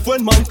 Woman love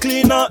when man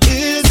clean and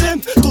easy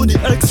to the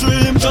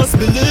extreme. Just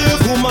believe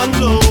woman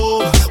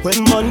love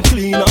when man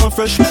clean and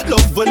fresh.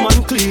 Love when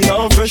man clean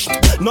and fresh.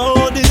 No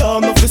the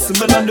arm no fist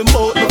smell and the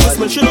mouth no fist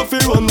smell. She no feel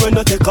run when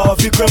I take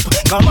off your crepe.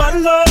 Come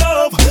on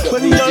love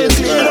when girl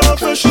clean and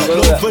fresh.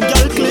 Love when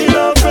girl clean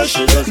and fresh.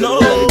 No,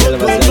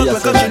 don't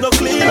look like she no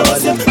clean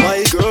house.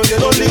 My girl, you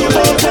don't leave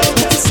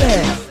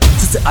out.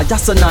 Sissy, I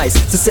just so nice.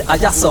 Sissy, I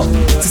just so.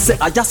 Sissy,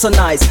 I just so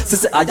nice.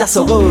 Sissy, I just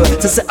so.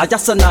 Sissy, I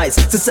just so nice.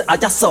 Sissy, I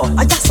just so.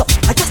 I just so.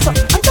 I just so.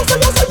 I just so.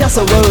 I just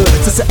so.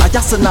 Sissy, I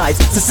just so nice.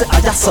 Sissy,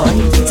 I just so.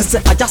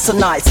 Sissy, I just so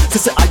nice.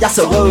 Sissy, I just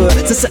so.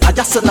 Sissy, I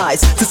just so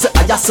nice. Sissy,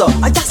 I just so.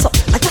 I just so.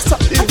 I just so.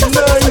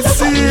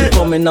 She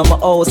coming on my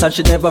house and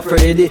she never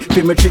afraid it.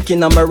 Feel me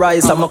tricking on my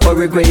rice, I'm a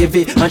curry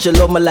gravy. And she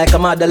love me like a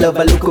mother love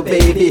a little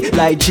baby.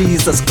 Like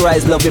Jesus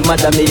Christ loving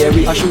Mother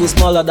Mary. Her shoes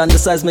smaller than the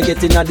size me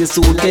getting at the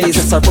suitcase.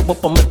 Just I rub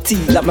up on my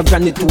teeth like my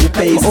granny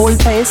toothpaste. My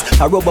old face,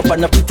 I rub up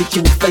on a pretty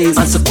cute face.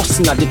 And so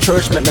cussing at the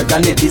church make my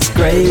granny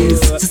disgrace.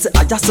 Sissy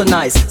I just so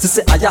nice,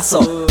 Sissy I just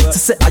so.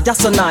 Sissy I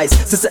just so nice,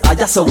 Sissy I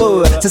just so.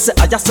 Sissy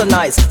I just so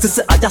nice,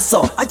 Sissy I just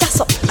so. I just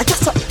so, I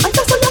just so, I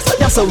just so, I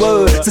just so.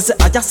 Sissy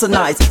I just so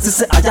nice,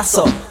 Sissy I just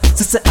so.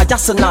 Sissy I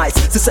just so nice,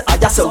 Sissy I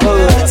just so.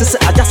 Sissy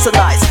I just so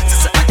nice,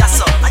 Sissy I just so. I just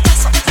so, I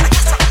just so, I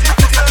just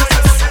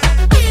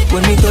so.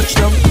 When we touch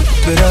down,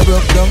 bed I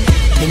broke down.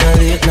 In a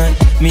late night,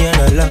 me and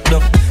her locked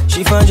up.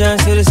 She found John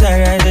to the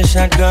side, ride the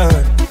shotgun.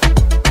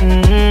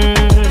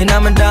 In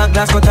my dark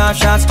glass, cut off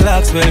shots,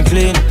 clocks well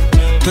clean.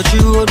 Touch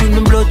you road with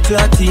the blood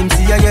clot team.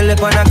 See a girl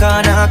up on a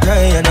corner, I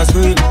cry and I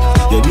scream.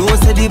 You know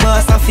say the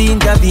boss a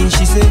fiend intervene,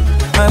 she say.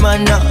 My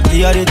man now,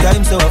 give her the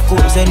time, so of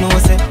course I know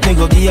say. Me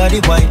go give her the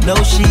wine.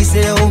 Now she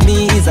say, oh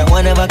me is a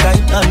one of a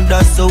kind. And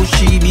that's how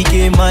she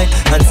became mine.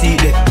 And see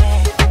that,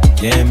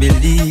 can't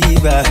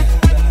believe I,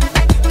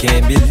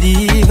 can't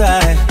believe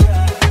I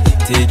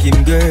take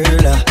him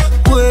girl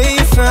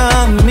away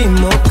from me,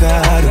 my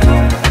God.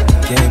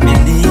 Can't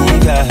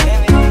believe I,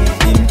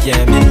 him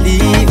can't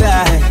believe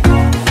I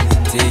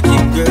take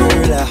him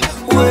girl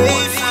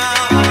away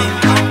from me.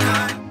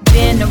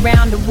 Been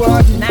around the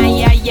world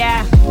tonight,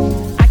 yeah.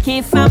 I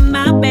can't find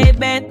my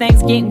baby,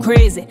 things getting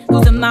crazy.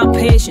 Losing my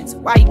patience,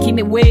 why you keep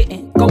me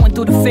waiting? Going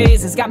through the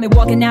phases, got me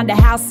walking out the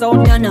house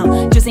so done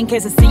up. Just in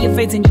case I see your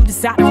face and you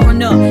decide to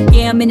run up.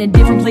 Yeah, I'm in a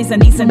different place, I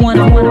need someone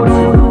I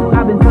wanna.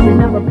 I've been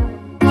feeling up.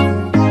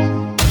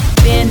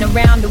 Been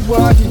around the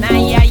world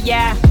tonight,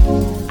 yeah.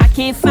 I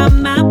can't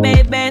find my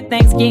baby,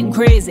 things getting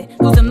crazy.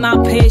 Losing my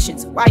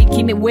patience, why you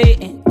keep me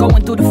waiting?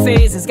 Going through the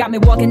phases, got me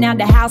walking out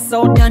the house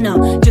all done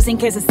up. Just in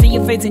case I see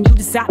your face and you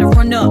decide to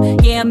run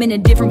up. Yeah, I'm in a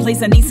different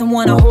place, I need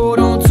someone to hold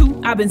on to.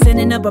 I've been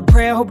sending up a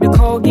prayer, hope the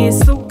call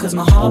gets through. Cause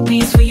my heart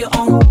beats for you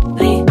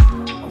only.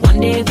 One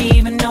day if you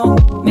even know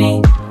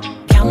me,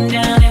 counting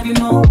down every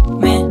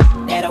moment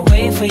that I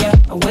wait for you,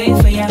 I wait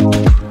for you.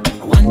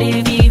 One day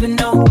if you even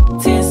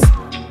notice,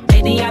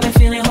 lately I've been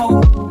feeling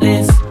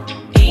hopeless.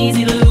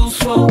 Easy to lose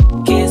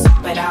focus,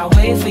 but I'll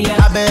wait for you.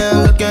 I've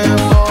been looking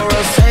for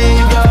a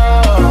savior.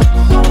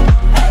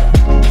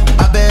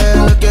 I've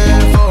been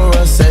looking for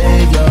a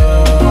savior.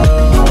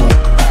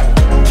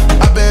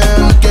 I've been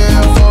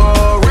looking for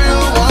a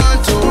real one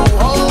to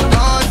hold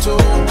on to.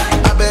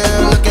 I've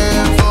been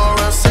looking for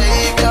a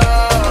savior.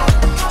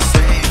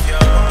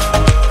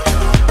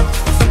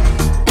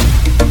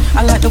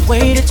 I like the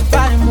way that your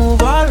body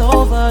move all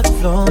over the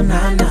floor,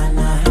 nah, nah, nah.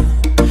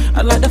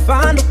 I'd like to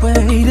find a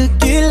way to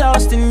get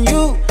lost in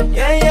you,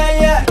 yeah, yeah,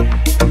 yeah.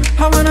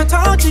 I wanna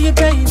talk to you,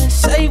 baby,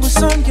 say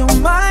what's on your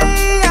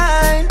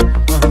mind.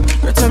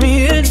 Girl, tell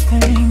me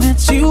anything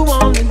that you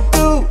wanna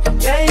do,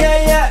 yeah,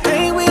 yeah, yeah.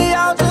 Ain't we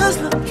all just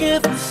looking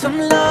for some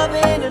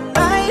loving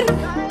tonight?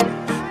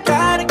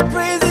 Got a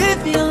crazy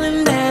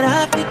feeling that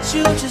I fit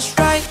you just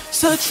right.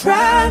 So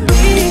try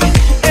me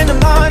in the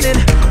morning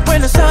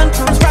when the sun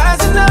comes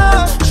rising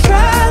up.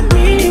 Try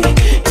me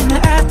in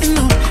the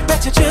afternoon,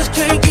 bet you just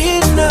can't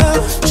get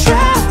enough.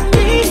 Try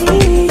me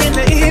in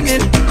the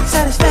evening,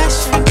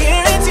 satisfaction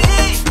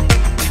guaranteed.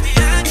 Baby,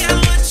 I got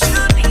what you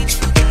need,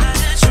 you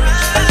gotta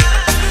try.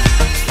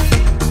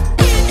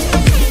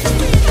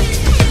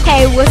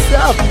 Hey, what's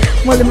up?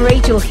 William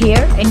Rachel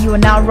here, and you are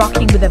now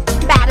rocking with the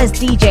baddest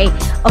DJ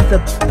of the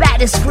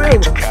baddest crew.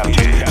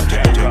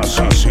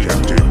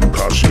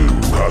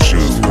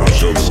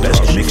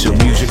 Best mix of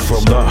music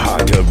from the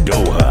heart of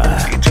Doha.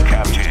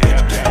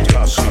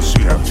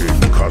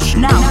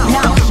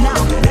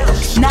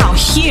 Now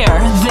hear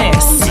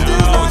this.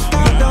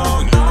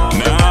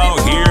 Now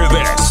hear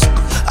this.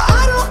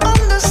 I don't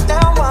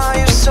understand why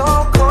you're so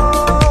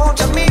cold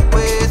to me.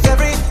 With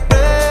every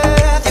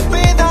breath you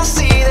breathe, I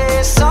see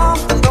there's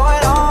something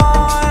going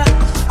on.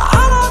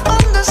 I don't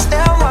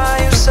understand why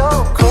you're so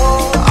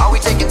cold. Are we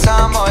taking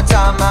time or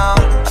time out?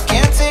 I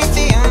can't take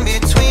the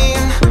in-between.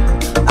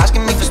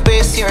 Asking me for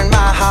space here in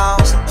my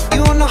house.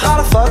 You know how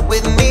to fuck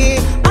with me.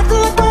 I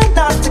feel like we're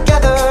not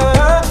together.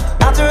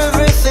 After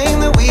everything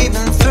that we've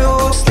been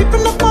through,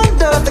 sleeping up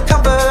under the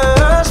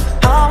covers.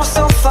 I was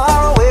so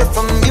far away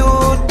from you,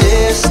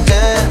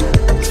 distant.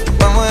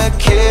 When we're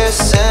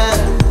kissing,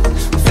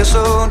 feel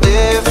so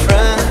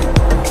different.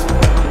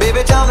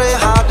 Baby, tell me,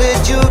 how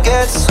did you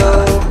get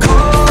so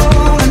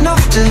cold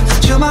enough to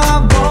chill my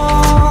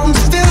bones?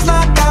 It feels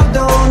like I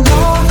don't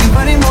know you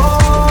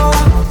anymore.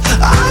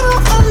 I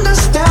don't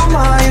understand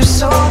why you're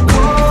so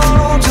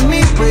cold to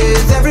me.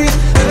 With every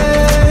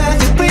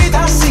breath you breathe,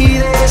 I see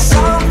there's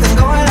something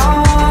going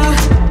on.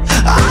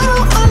 I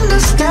don't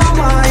understand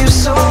why you're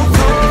so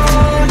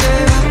cold,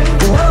 yeah.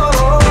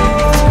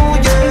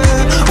 Whoa,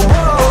 yeah.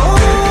 Whoa,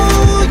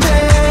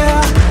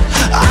 yeah.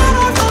 I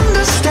don't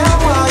understand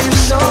why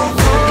you're so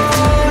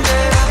cold,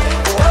 yeah.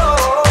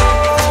 Whoa,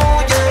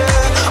 yeah.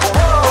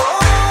 Whoa,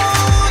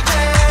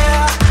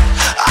 yeah.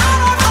 I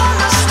don't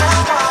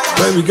understand why.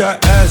 Baby got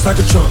ass like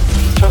a trunk.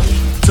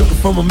 Took it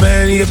from a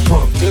man, he a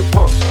punk.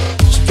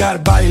 She got a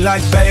body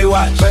like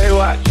Baywatch.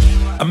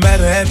 I met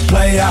her at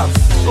Playhouse.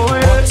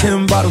 Bought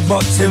 10 bottles,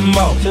 bought 10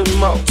 more.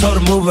 Told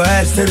her move her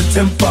ass to the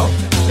tempo.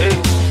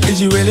 Is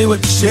you really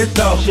with the shit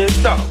though?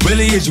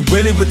 Really, is you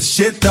really with the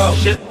shit though?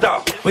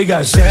 We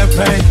got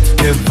champagne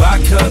and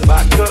vodka.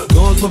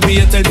 Goons will be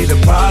if they need a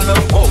problem.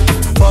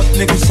 Fuck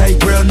niggas,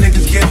 hate real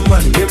niggas, get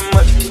money.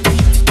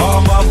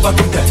 All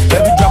motherfucking day.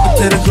 Let me drop it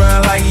to the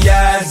ground like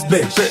yes,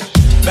 bitch.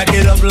 Back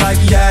it up like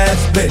yes,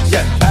 bitch.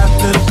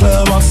 After the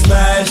club, I'll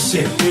smash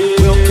it.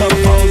 We'll come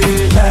home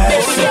and pass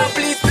it.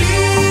 Please,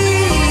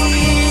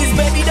 please,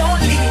 baby,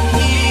 don't leave.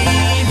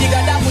 You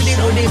got that booty,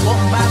 no, they boom,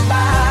 bye,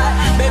 bye.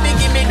 Baby,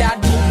 give me that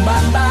boom, bye,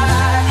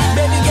 bye.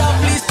 Baby girl,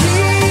 please,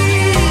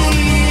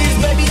 please,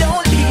 baby,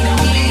 don't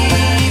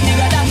leave. You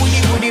got that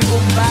booty, no, they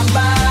boom, bye,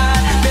 bye.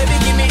 Baby,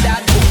 give me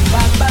that boom,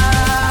 bye, bye.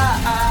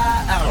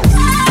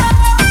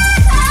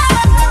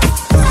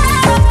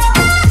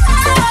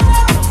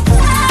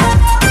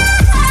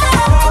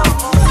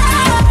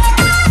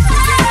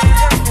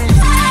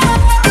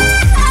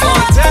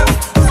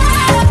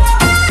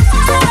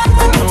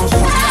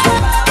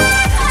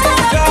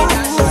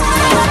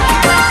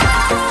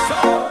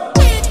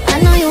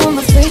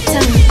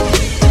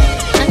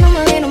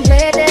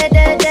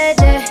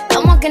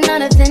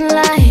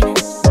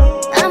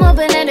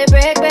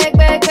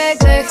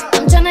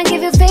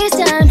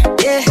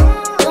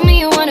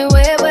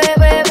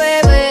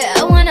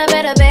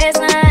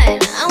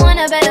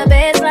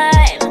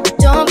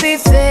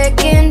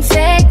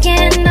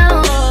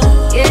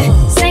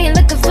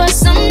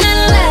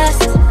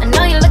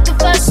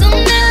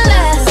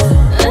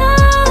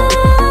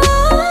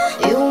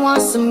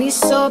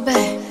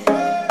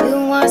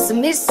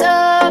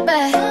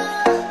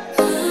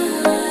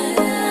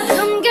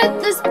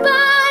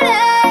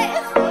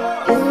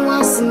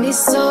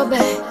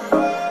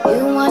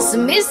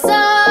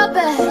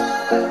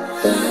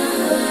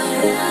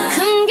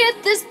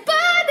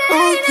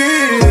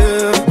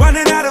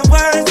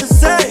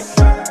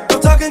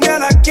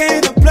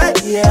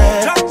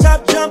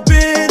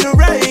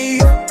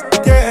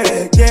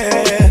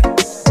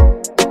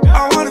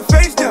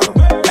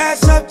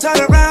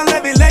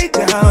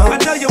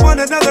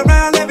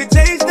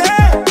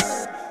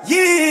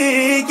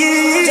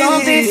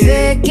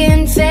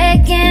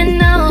 faking,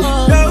 no.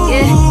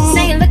 Yeah,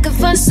 say you're looking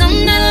for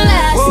something that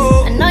lasts.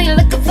 I know you're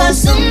looking for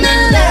something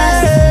that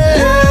lasts.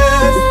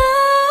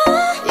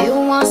 You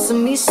want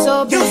some me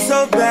so bad. You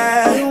so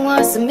bad. You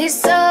want some me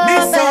so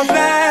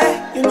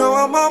bad. You know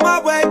I'm on my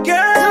way,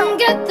 girl. Come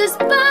get this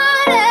body.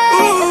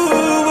 You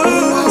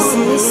want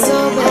some me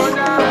so bad.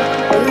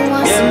 You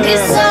want some me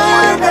so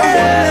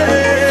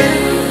bad.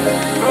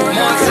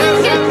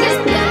 Come get this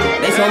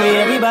body. They told me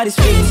everybody's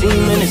 15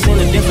 minutes in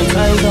a different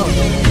time zone.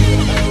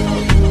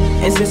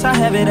 And since I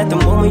have it at the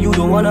moment, you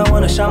the one I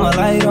wanna shine my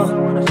light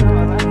on.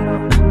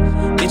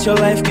 Get your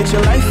life,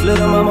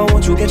 little mama,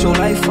 won't you get your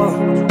life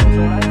on?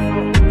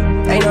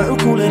 Ain't nothing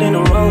cooler than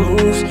the wrong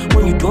moves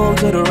when you do them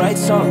to the right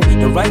song.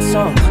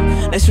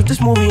 Let's shoot this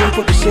movie and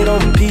put the shit on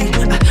repeat.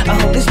 I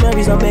hope this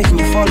memories are making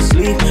you fall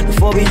asleep.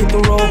 Before we hit the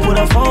road, put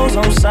our phones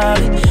on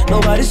silent.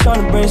 Nobody's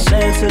trying to bring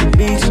sand to the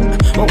beach.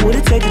 What would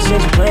it take to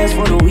change your plans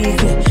for the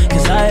weekend?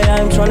 Cause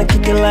I'm trying to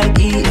kick it like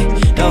E.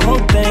 The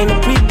whole thing, the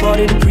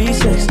pre-party, the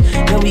pre-sex.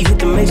 Then we hit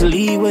the major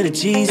league with a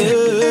G's. I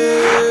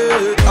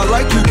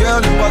like you,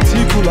 girl, in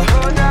particular.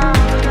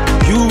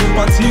 You in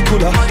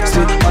particular.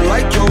 Say, I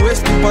like your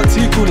waist in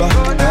particular.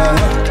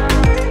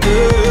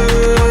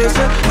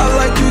 Say, I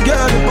like you,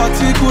 girl, in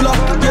particular.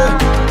 Yeah,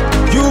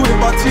 you in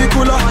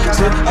particular.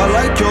 Say, I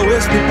like your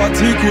waist in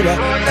particular.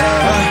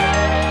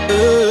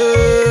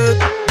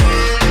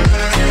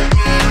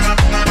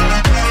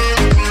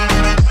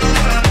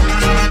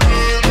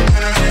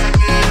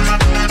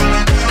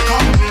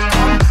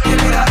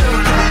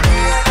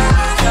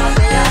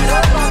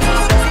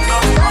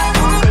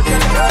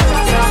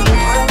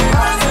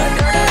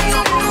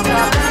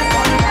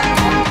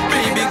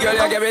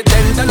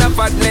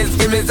 Fatness,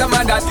 give me some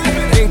of that.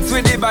 Thinks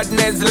with the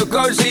badness, look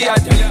how she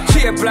at.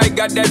 Shape like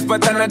a death,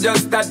 but I'm not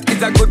just that.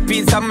 It's a good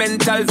piece of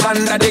mental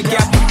under the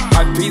cap.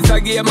 A piece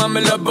of game, I'm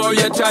love how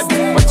you chat.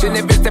 Watching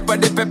every step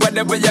of the paper,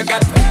 the way you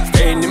got.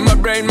 Staying in my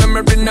brain,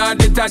 memory not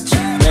detached.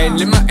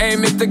 Mainly my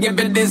aim is to give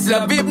it this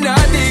love. If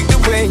not, dig the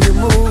way you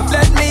move.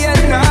 Let me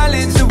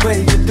acknowledge the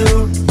way you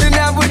do. Then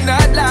I would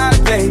not lie,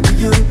 baby,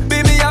 you.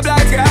 Be me a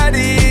black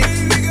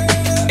addict.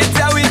 It's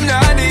how we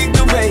not dig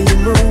the way you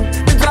move.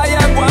 That's why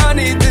I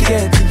wanted to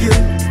get to you.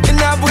 And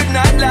I would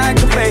not like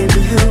to play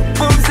with you.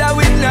 Moves how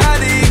we not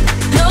dig.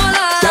 No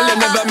lie. Tell you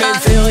never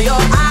meant to. Feel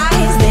your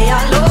eyes, they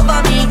all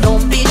over me.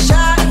 Don't be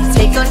shy.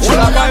 Take control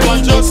of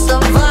me. It's the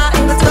vibe.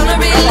 It's gonna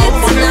be lit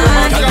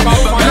tonight. No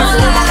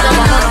lie.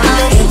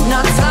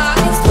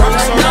 Hypnotize.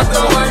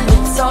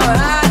 It's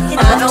alright.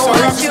 I know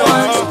what you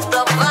want.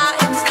 The vibe.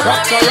 It's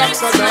gonna be lit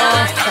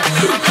tonight.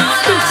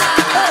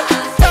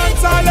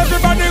 Dance all,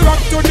 everybody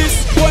rock to this.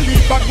 One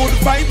heap of good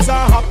vibes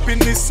and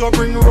happiness. So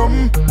bring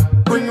rum,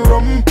 bring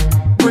rum,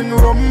 bring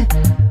rum,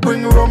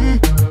 bring rum.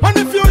 And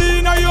if you're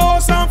in a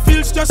house and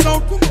feel stressed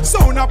out,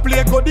 sound a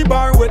play, go the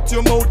bar, wet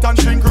your mouth and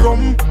drink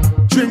rum,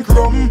 drink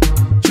rum,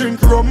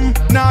 drink rum.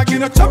 Now get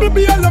no trouble,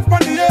 be a love on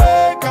the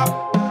acre.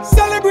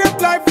 Celebrate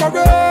life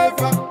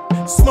forever.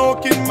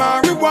 Smoking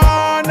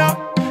marijuana,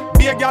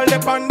 be a girl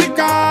up on the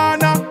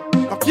corner.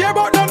 Don't care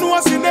about no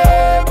nose in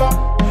neighbor.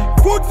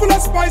 Food full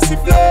of spicy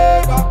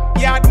flavor.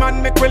 Yard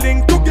man make we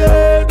link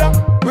together.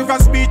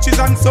 Rivers, beaches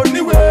and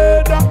sunny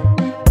weather.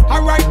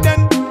 Alright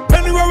then,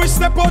 anywhere we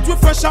step out we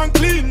fresh and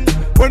clean.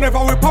 Whenever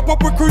we pop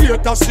up we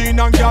create a scene.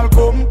 And y'all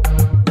come,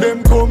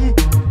 them come,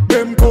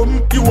 them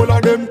come. You all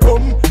of them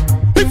come.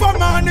 If a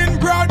man in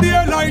broad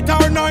daylight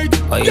or night,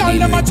 y'all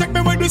them a check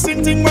me with the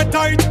same thing we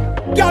tight.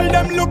 Y'all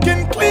them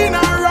looking clean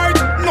and right.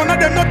 None of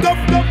them not tough,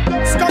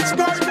 scotch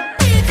bright.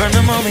 From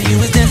the moment you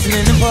was dancing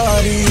in the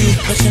party,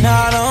 pushing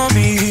out on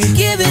me,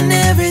 giving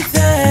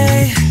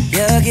everything,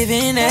 you're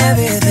giving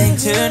everything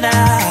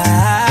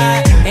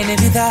tonight. And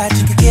if you thought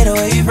you could get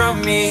away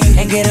from me,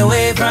 and get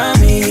away from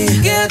me,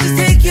 girl, just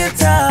take your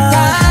time.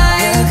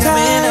 You're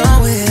coming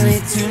on with me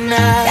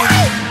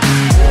tonight.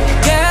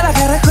 Girl, I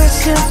got a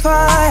question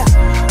for you.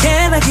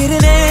 Can I get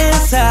an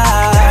answer?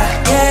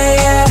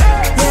 Yeah, yeah,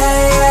 yeah,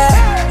 yeah,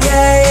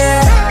 yeah,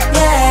 yeah,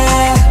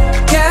 yeah.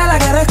 Girl, I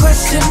got a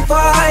question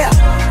for you.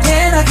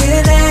 Can I get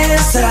an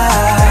answer?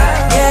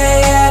 Yeah,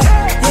 yeah,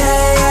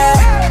 yeah,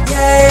 yeah,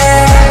 yeah,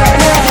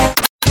 yeah.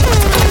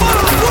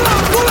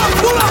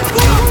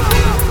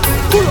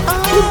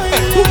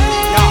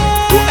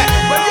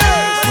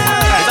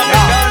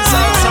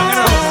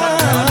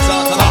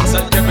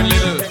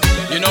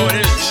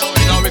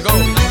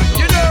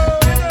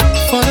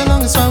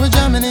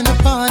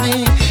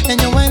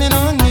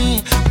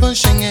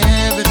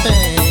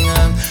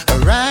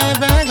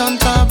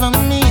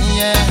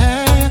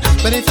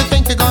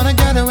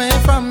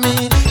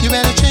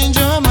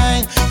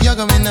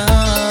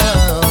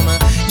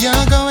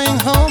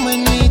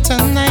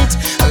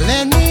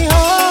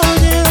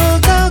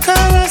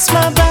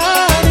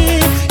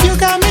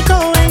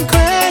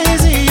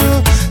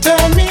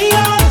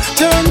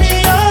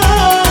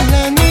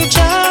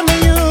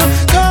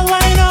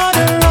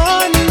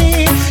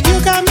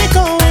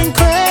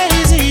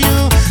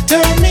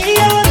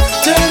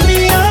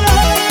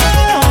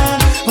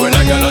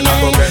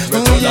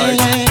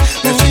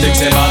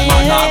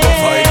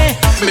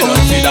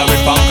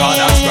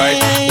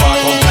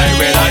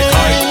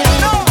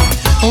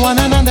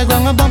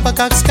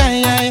 peacock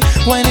sky,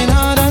 whining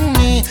hard on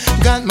me.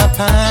 Got my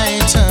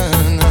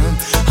python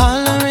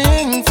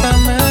hollering for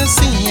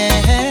mercy,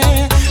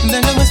 yeah.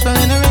 Then I whisper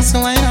in her ear, so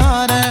whine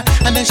harder.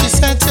 And then she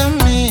said to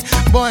me,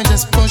 boy,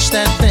 just push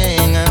that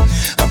thing,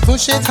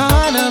 push it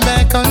harder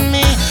back on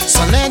me.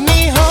 So let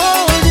me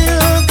hold you,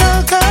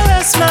 go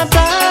caress my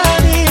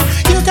body.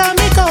 You got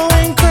me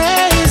going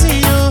crazy,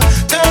 you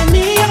turn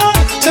me on,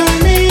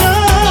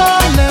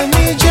 let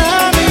me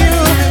jam you.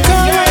 Go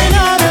right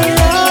out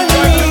around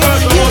me.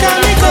 You got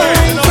me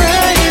going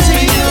crazy,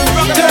 you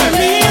turn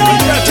me on,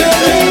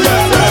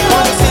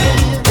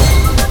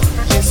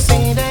 You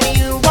say that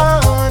you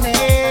want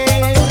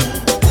it,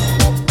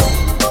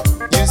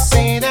 you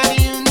say that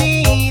you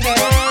need it,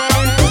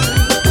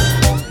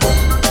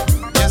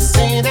 you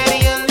say that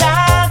you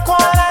like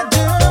what I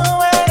do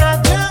when I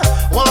do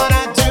what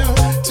I do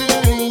to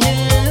you.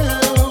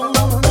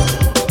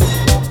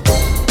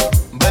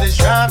 But it's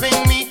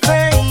driving me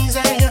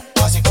crazy,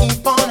 'cause you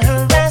keep on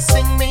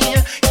harassing me,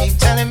 keep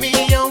telling me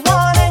you're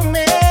wanting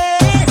me.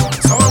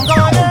 So I'm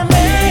gonna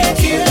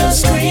make you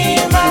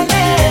scream my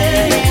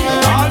name.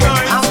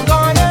 I'm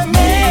gonna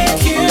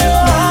make you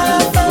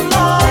holler for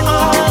more.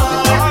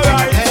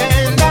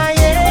 And I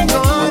ain't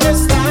gonna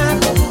stop,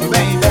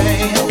 baby,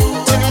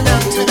 till you're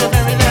down to the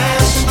very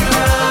last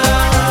straw.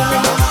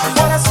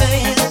 What I say,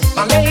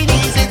 my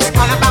ladies, it's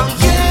all about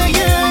you.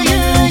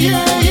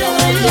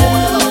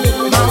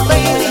 My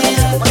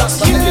ladies, just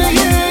you.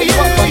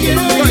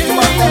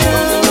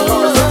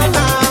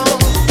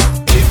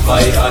 If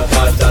I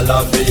had a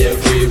love for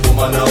every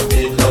woman I've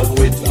been in love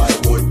with, I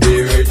would be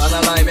rich. And I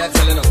lie, me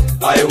telling you.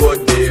 I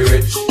would be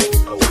rich.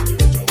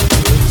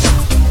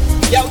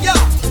 Yo,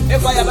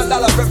 if I had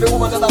 $1 for every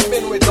woman that I've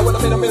been with, I would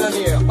have been a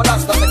millionaire. But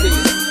that's not the case.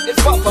 It's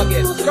Pop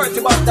again.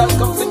 Curty Bottom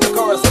comes in the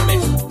chorus with me.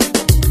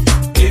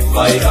 If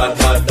I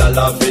had a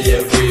love for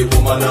every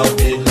woman I've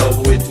been in love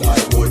with, I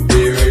would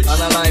be rich.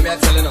 And I lie, me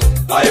telling you.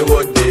 I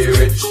would be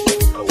rich.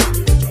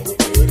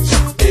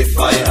 If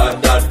I had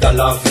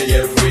 $1 for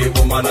every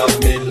woman I've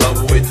been in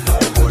love with,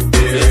 I would be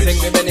You rich.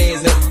 think me been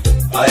easy?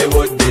 I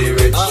would be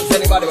rich. Ask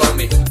anybody about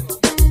me.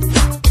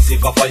 See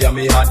if I fire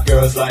me hot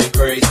girls like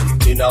crazy.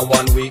 In a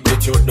 1 week, me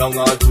shoot down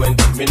all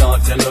 20. Me not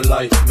tell no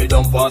lie, me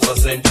don't pass a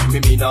century. Me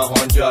mean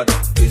 100,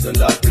 isn't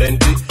that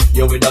plenty?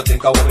 You with that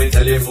think I want the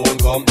telephone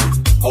come.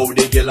 How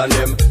the girl and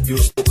them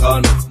used to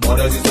con.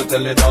 Mothers used to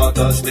tell the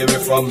daughters stay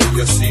away from me.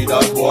 You see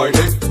that boy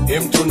there,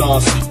 him too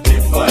nasty.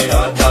 If I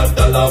had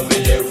 $1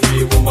 for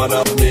every woman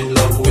I've been in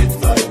love with,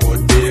 I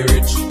would be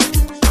rich.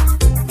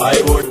 I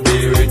would be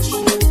rich.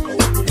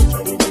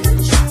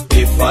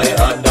 If I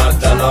had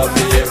 $1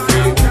 for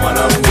every woman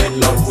I've been in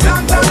love with, I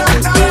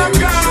would be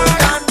rich.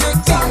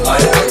 I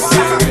would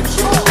be rich.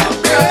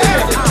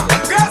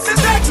 Girls,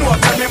 it's take note.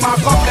 Tell me my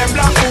cup, them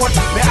black coat.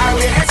 Me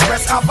highway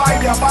express, I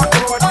vibe your back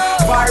road.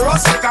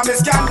 Virus, we can me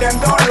scan them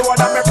download.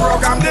 And me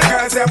program the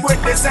girls, them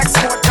with the sex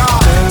mode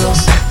card.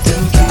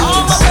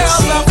 All the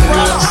girls are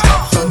proud.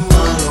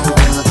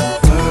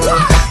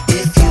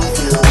 If you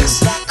feel this,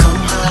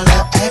 come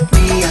holler at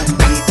me. I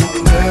need them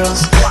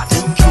girls,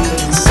 them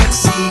cute and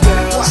sexy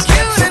girls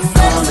from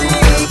all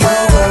over the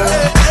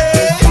world.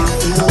 If you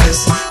feel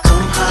this,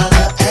 come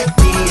holler at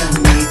me. I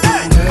need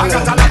them girls. I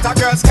got a lot of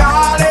girls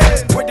calling,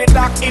 with the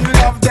doc in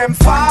love, them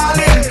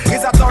falling.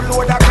 Is a ton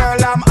load of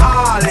girl I'm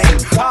hauling.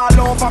 All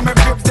over me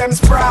ribs, them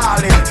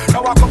sprawling.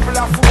 Now a couple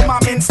of foam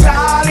I'm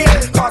installing,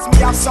 'cause me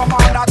have some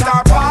on that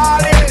are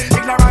balling.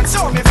 Ignorant,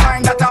 so me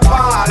find that a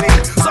balling.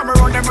 Some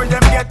run them when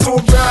them get too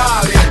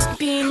brawling.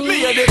 Me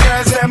and the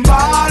girls, them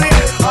balling.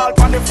 All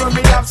on the front,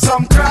 me have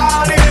some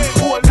crawling.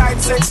 Whole night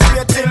sex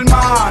straight till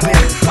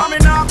morning. I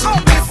mean, now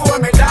come before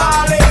me,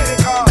 darling.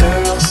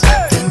 Girls,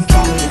 them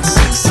cute and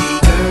sexy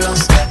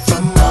girls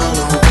from all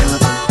over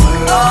the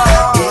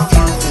world. If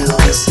you feel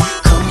this,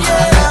 come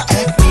holler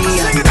at me.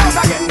 I need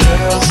them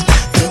girls,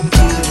 them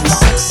cute and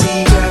sexy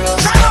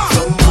girls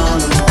from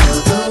all over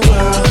the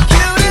world.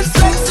 If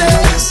you feel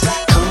this,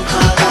 come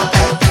holler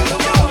at me.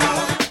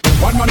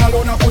 One man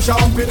alone a push a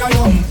hump in a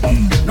yum.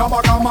 No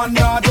bugger man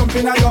nah jump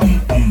in a yum.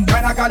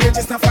 When I college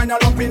is to find a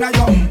lump in a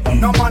yum.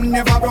 No man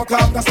never broke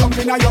out the slump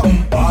in a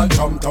yum. All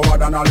jump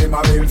toward and all him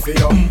a bill for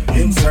you.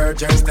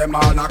 Insurgents them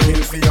all a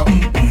kill for you.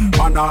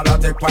 Man all a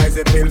take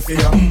poison pill for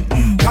you.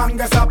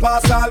 Congress a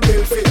pass all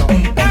bill for you.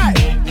 Hey,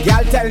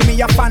 y'all tell me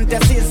your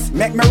fantasies.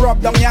 Make me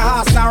rub down your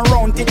ass and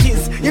round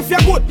titties. If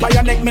you're good by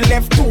your neck, me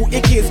left 2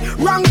 ickies.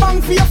 Wrong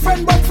bang for your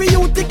friend, but for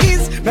you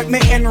tickies. Make me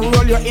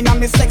enroll you in a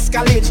me sex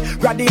college.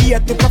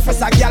 Graduate to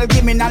professor, girl,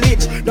 give me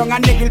knowledge. Down a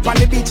niggle on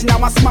the beach,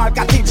 now a small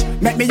cottage.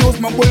 Make me use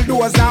my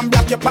bulldozer and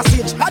block your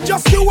passage. I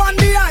just you on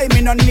the eye,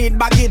 me no need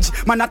baggage.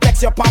 Man, I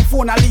text your pan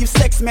phone, I leave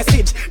sex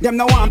message. Them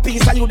no one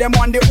piece, and you them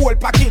want the whole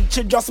package.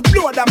 She just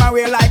blow them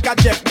away like a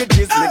Jeff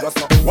Bridges.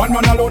 One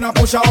man alone a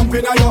push a hump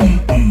in a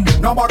yum.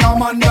 No bugger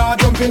man nah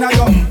jump in a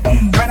yum.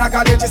 When I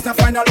college is to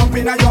find a lump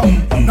in a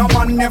yum. No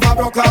man never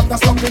broke out the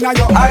slump in a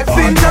yum. I've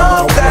seen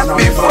all that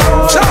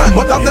before,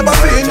 but I've never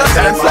seen a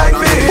dance like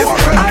this.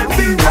 I've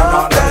seen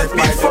all that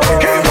before,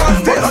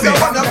 but I've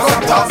never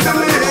come toss the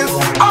list.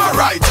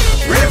 Alright,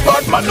 real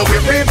bad man, no we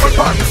people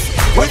pants.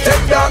 We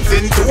take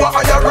dancing to a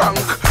higher rank.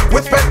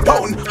 We spend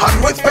pound and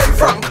we spend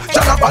franc.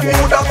 Jonathan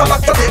New Dance and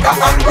like Jamaica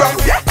and Grand.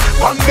 Yeah,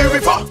 on the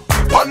river,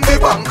 on the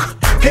bank.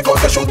 Kick out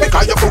the shoes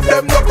because you put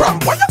them no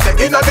cramp. Why you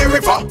taking on the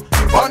river,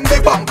 on the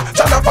bank.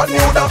 Jonathan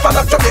New Dance and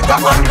like Jamaica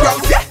and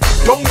Grand. Yeah,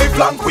 down the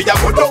flank, we a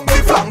go down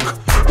the flank.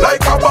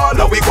 Like a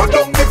baller, we go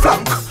down the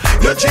flank.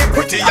 You cheap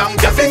pretty young,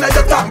 just in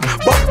your tank.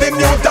 But the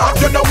new dance,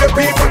 you know where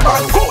people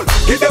man cool.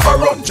 Give them a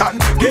run, John,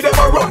 give them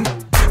a run.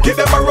 Give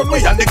them a run,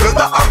 we and the girls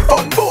that have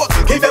fun. Both,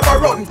 give them a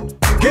run,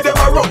 give them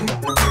a run.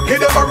 Give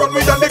them a run,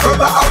 we and the girls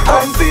that have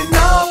fun. I've been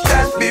out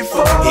that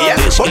before. Yeah,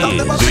 this is I've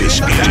been out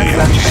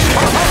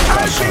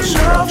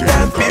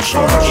that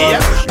before.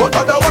 Yeah, but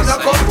other ones are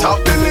come top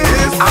the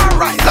list.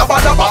 Alright, lava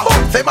lava.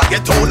 Say my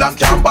get old and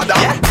can't bother.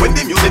 When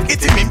the music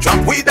hit him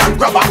drop weed and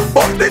grabber.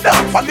 But they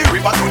dance from the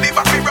river to the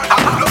valley brother.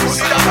 Look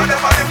to the dance and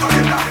them and them to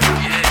the dance.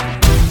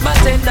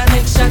 Bartender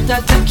next shot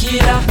at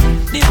tequila.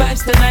 The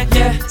vibes tonight,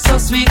 yeah, so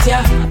sweet,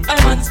 yeah.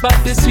 I'm on spot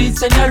the sweet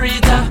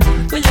señorita.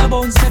 When you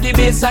bounce to the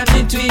bass and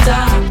the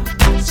tweeter.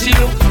 She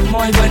look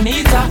more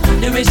bonita.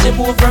 The way she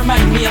move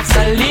remind me of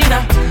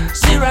Selena.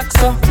 She rocks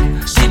so,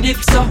 she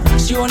dips so.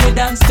 She only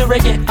dance to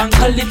reggae and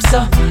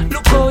calypso.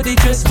 Look how the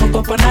dress hook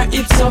up on her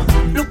hips so.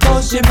 Look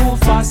how she move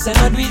fast and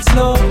not do it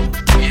slow.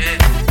 Yeah,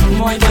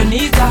 more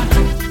bonita.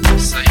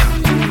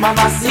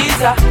 Mama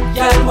Caesar,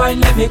 girl, wine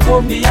let me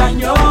come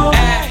behind you.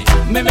 Hey,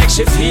 me make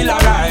she feel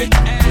alright.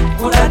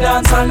 Coulda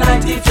dance all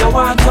night if you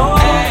want to.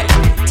 Hey,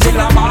 till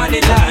the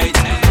morning light.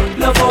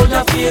 Love how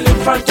you feel in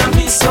front of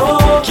me, so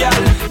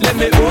girl, let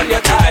me hold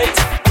you tight.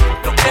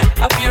 Look at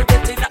up here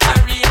getting the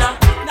arena.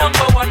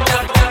 Number one,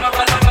 girl,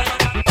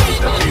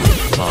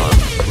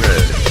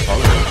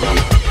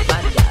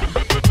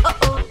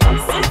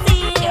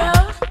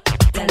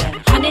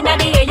 Honey, now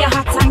the air you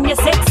hot and you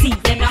sexy.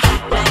 Them not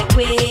hot like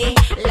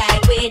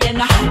we, them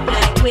not hot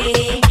like we,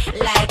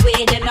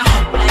 them not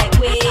hot like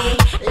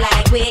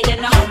we,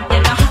 them not hot.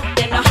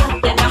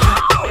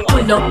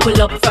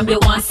 Pull up from you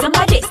want some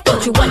of this.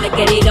 Don't you wanna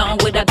get it on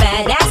with a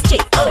badass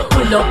chick?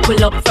 Pull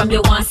up from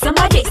you want some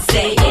of this.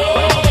 Say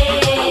yeah.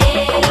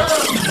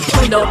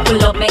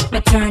 Pull up, make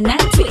me turn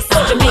and twist.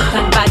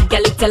 Jamaican bad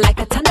girl, it like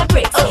a ton of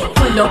bricks.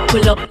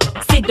 Pull up,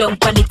 sit down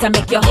on it and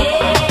make your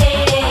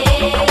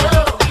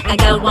a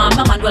girl want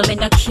my man, well me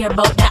not care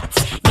about that.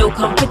 No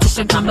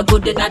competition, come me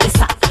good in the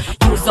sack.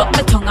 Use up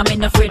my tongue, I'm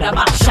in afraid of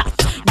back shot.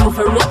 No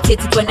for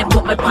rotate it when I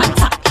put my pant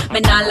top. Me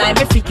not like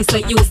me freaky, so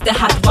use the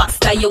hot box.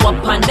 Tie you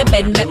up on the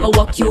bed, make me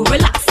walk you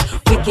relax.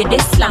 Wicked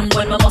is slang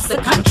when my muscle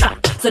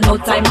contract. So no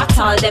time at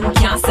all, them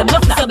can't say no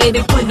flat. So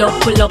baby, pull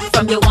up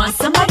from you want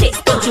some of this.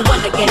 Don't you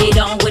wanna get it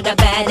on with a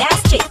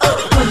badass chick?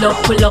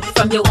 Pull up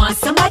from you want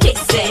some of this.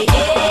 Say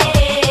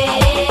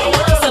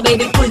yeah. So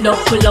baby, pull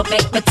up,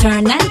 make me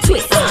turn and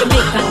twist.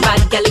 Jamaican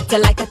bad girl, it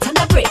like a ton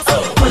of bricks.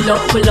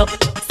 Pull up,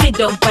 sit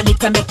down on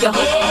it and make your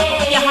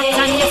you're hot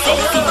and you're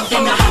sexy.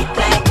 Them not hot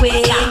like we,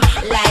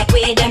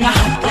 them not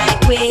hot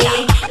like we,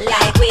 them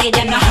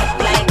not hot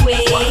like we,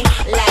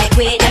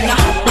 them not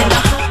hot, them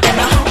not hot, them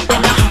not hot,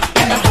 them not hot,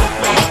 them not hot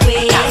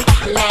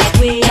like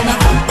we, them not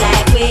hot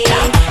like we,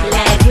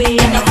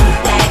 them not hot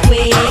like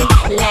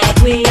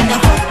we, them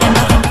not hot, them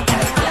not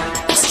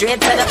hot. Straight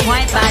to the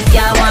point, bad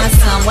girl want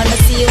some. When I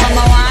see you,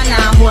 I'ma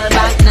wanna hold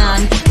back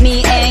none.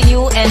 Me and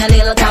you and a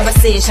little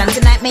conversation.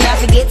 Tonight me I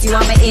forget you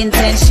on my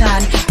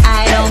intention.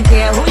 I don't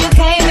care who you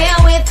came here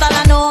with. All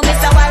I know,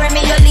 Mr. Worry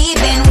me you're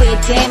leaving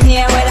with. Came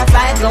here with a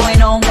 5, going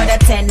home with a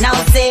 10. Now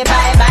say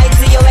bye-bye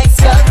to your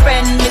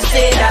ex-girlfriend. You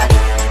say that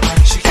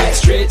she came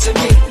straight to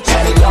me.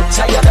 Tell me love,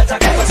 tell you better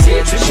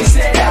conversation. She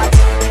said that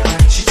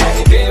she told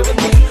me bear with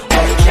me.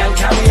 Or you can't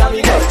carry on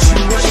me, go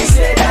true. She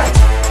said that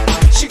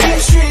she came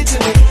straight to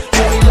me.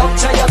 Tell me love,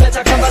 tell you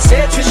better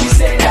conversation. She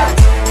said that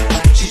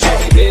she told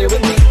me bear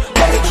with me.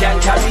 Or you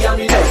can't carry on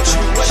me, go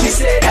true. She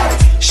said that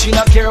she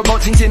not care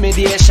about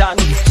intimidation.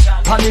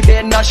 On the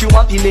bed now she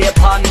want to lay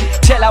upon.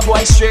 Tell a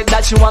boy straight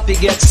that she want to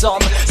get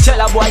some.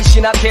 Tell a boy she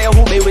not care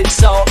who me with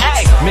so.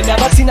 Hey, me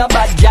never seen a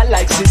bad girl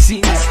like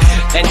Sissy.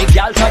 Any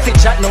girl try to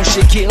chat now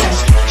she kill.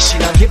 She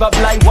not give up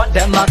like what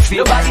them a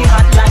feel. Nobody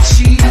hot like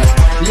she.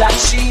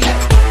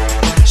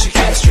 She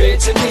came straight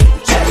to me.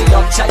 Tell me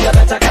up, tell you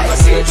better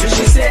conversation.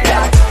 She said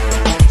that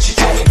she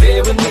told me bear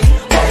with me.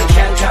 Or you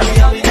can't carry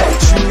on me, don't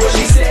true.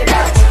 She said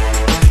that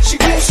she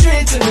came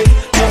straight to me.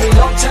 Tell me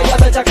up, tell you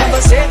better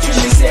conversation.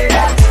 She said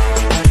that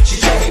she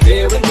told me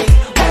bear with me.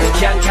 Or you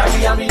can't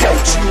carry on me,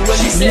 don't true.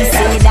 She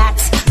said that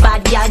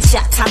bad girl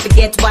chat, I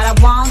forget what I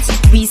want.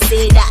 We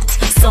say that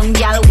some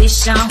girl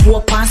wish and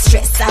hope and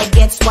stress. I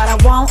get what I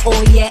want,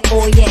 oh yeah.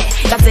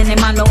 Cause any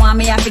man no want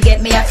me, I forget.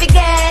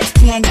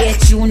 Can't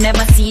get you,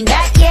 never seen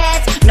that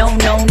yet. No,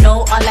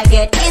 all I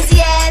get is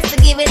yes. So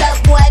give it up,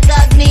 boy,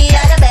 cause me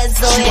are the best,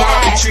 so she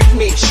yeah. She want to trick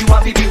me, she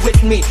want to be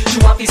with me. She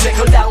want to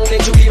settle down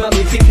and to give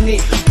me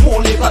 50.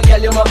 Won't leave a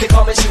girl, you want to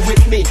come and she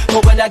with me.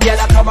 But when a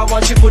girl I come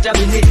around, she put her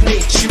beneath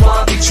me. She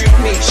want to trick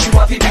me, she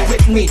want to be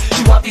with me.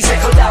 She want to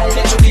settle down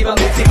and to give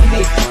me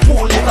 50.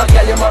 Won't leave a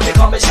girl, you want to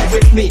come and she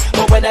with me.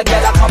 But when a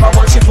girl I come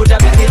around, she put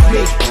her beneath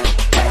me.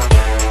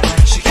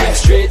 She came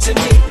straight to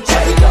me.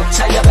 Tell me love,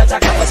 tell you better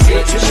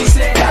conversation.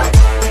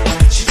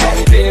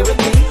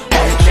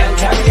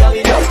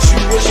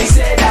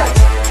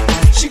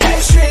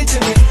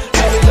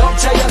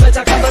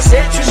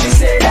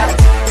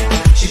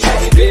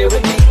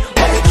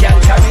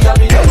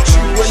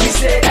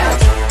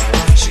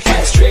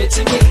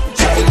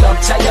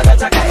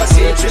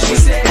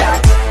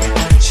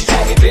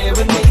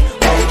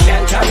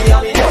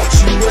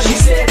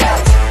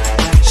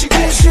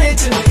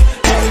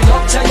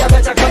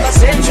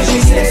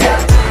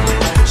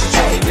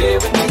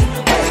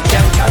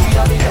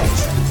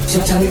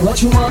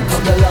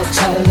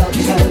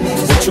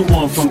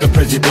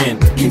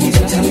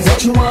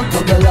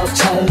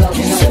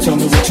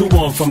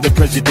 from the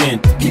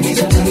president? Give me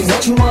tell me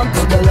what you want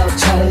from the love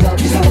child.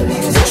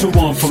 What you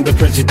want from the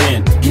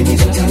president? Give me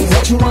tell me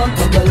what you want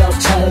from the love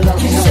child.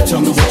 So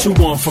tell me what you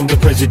want from the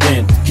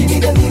president. Give me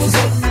the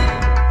music.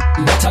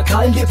 Better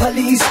call the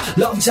police.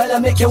 Love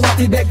child make you want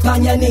to beg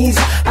on your knees.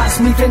 Ask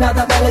me for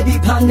another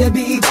melody on the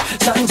beat.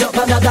 Stand up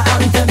another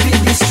anthem in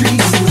the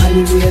streets.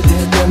 Hollywood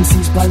them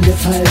sees on the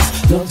files.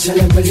 Love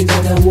child ready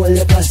down and hold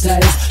the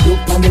styles.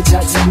 Look on the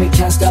chats and me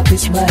can't stop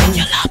his smile.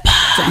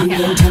 You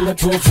don't tell the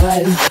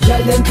profile.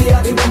 Y'all them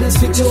happy when they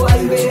speak to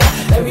highway.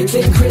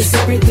 Everything Chris,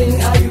 everything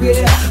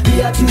highway.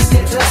 VIP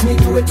state class, me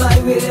do it my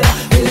way.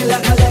 Feeling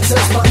like a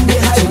Lexus on the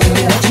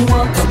highway. What you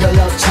want from the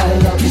love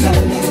child?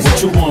 What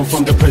you want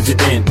from the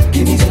president?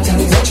 Give me tell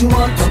me what you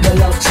want from the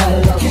love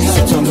child.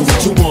 So tell me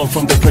what you want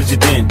from the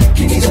president.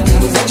 Give me tell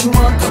me what you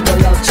want from the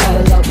love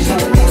child. What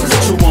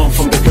you want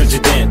from the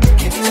president?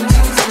 Give me tell me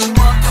what you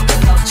want from the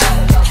love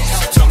child.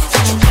 Tell me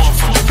what you want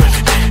from the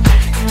president.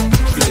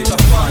 Vile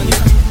tafanya,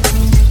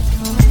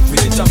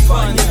 vile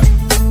tafanya,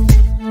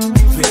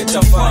 vile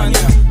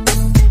tafanya,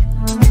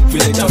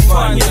 vile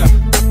tafanya,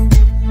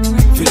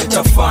 vile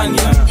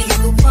tafanya,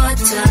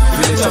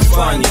 vile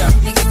tafanya,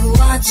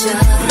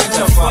 vile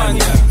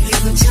tafanya,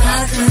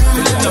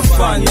 vile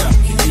tafanya.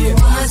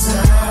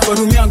 Kwa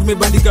room yangu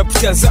nimebandika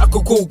picha zako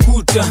kwa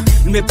ukuta.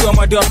 Nimepewa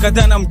madawa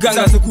kadhaa na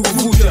mganga za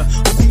kuvuta.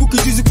 Ukumbuki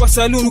juzi kwa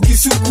saluni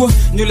ukisukwa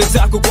nywele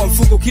zako kwa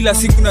mfuko kila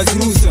siku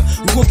nazirusa.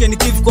 Ukoke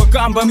nikivu kwa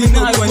kamba mimi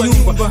nayo kwa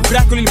nyumba.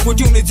 Brako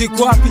lilipotea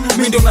unajiko wapi?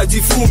 Mimi ndo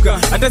najifunga.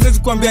 Hata siwezi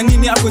kuambia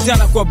nini hapo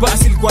jana kwa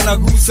basi ilikuwa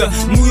nagusa.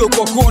 Moyo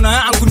kwa kona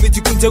yangu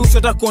nimejikunja uso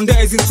hata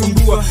kondae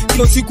zinisumbua.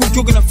 Kila siku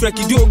ukioga na furaha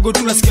kidogo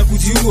tunasikia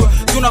kujiua.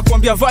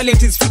 Tunakuambia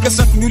Valentine's fika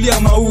sasa kunulia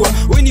maua.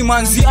 Wewe ni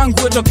manzi yangu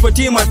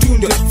utakupatia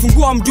matunda.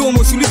 Fungua mdomo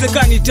usiulize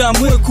kani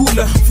tamu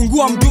kula.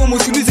 Fungua mdomo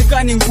usiulize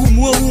kani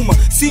ngumu au uma.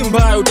 Si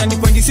mbaya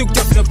utanipandisia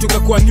kutafuta kutoka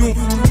kwa nyuma.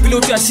 Bila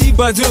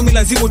utashiba zio mimi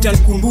lazima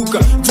utanikumbuka.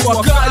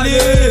 Jua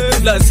kale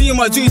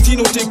lazima juu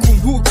jina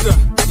utaikumbuka.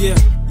 Yeah,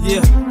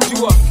 yeah,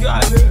 jua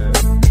kale.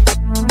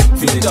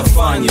 Vile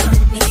tafanya,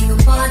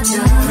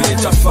 vile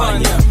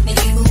tafanya,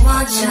 vile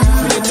tafanya,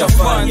 vile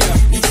tafanya,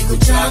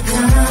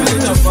 vile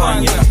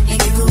tafanya,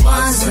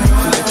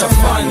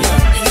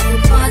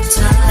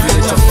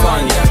 vile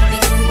tafanya.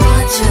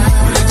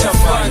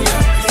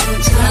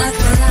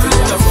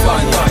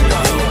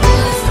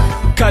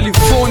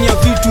 California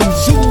vitu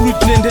nzuri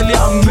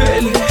tunaendelea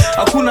mbele.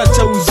 Hakuna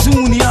cha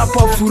huzuni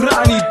hapa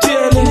furani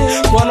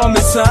tele. Kwa wale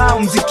wamesahau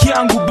mziki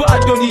yangu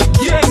bado ni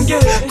genge.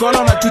 Kwa wale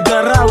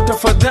wanatudharau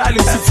tafadhali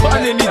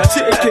usifanye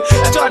nicheke.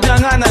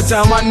 Tutadangana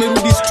jamani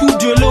nimerudi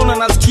studio leo na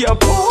nasikia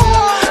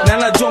poa. Na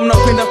najua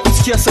mnapenda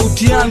kusikia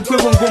sauti yangu kwa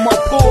hivyo ngoma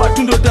poa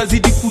tu ndio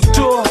tazidi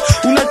kutoa.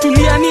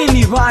 Unatulia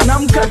nini bana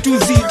amka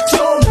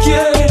tuzitoke.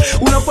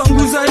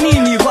 Unapanguza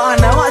nini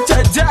bana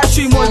wacha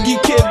jasho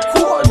imwagike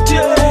kote.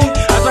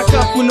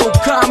 Ataka kuna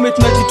ukame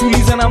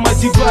tunajituliza na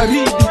maji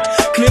baridi.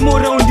 Clemo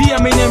raundi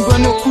ameniambia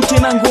nokute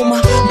na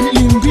ngoma mbili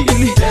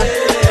mbili.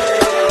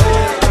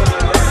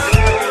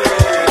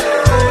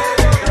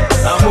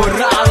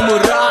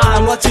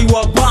 Moral wachi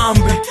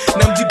wabambe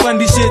na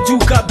mjipandishe juu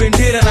ka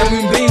bendera na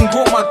mwimbe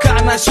ngoma ka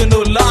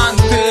national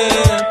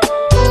anthem.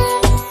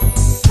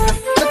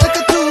 Nataka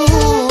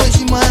tu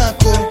heshima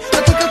yako,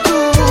 nataka tu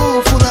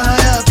furaha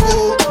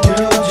yako.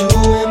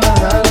 Ujue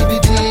mahali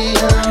bidii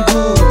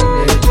yangu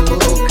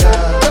imetoka.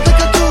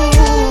 Nataka tu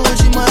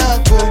heshima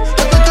yako,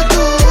 nataka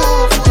tu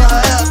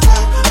furaha yako.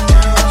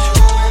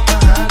 Ujue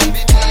mahali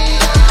bidii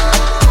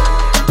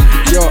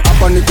yangu. Yo,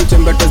 hapa ni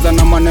kuchembeteza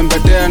na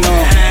manembeteno.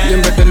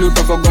 Jembeteli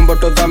utafogombo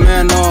toza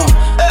meno.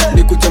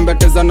 Ni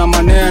kuchembeteza na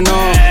maneno.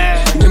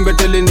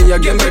 Gembeteli ni ya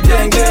gembe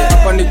denge.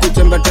 Hapa ni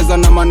kuchembeteza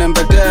na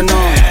manembeteno.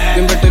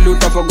 Gembeteli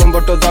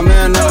utafogombo toza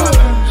meno.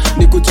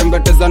 Ni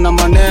kuchembeteza na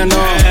maneno.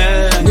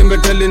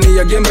 Gembeteli ni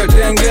ya gembe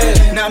denge.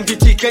 Na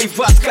mbitika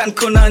ivaskan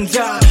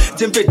konanja.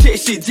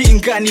 Jembeteshi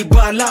jinga ni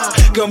bala.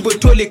 Gambo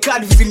tole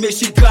kadvi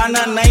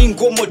zimeshikana. Na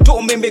ingomo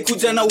tome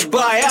mekuja na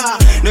ubaya.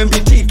 Na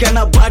mbitika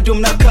na bado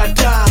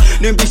mnakata.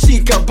 Na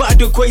mbishika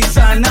bado kwa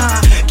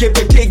isana.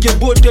 Kebetege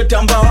bodo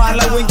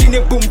tambawala. Wengine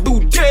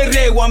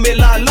bumbutere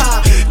wamelala.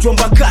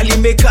 Jomba kali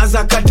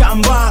mekaza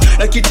katamba.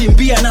 Na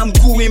kitimbia na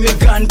mkuu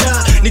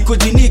imeganda. Niko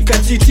jinika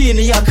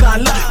chitini ya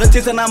kala.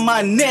 Nacheza na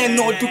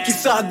maneno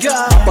tukisaga.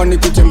 Hapa ni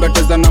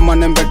kuchembeteza na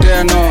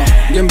manembeteno.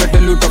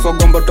 Gembeteli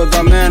utafogombo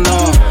toza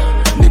meno.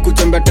 Ni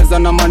kuchembeteza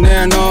na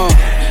maneno.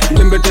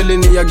 Gembeteli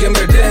ni ya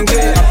gembe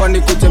denge. Hapa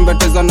ni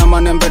kuchembeteza na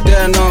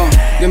manembeteno.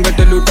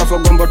 Gembeteli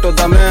utafogombo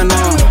toza meno.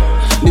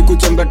 Ni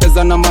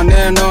kuchembeteza na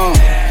maneno.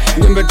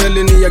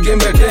 Gembeteli ni ya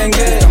gembe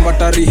denge.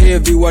 Tambatari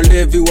heavy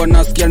walevi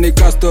wanasikia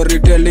nika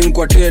storytelling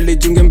kwa teli.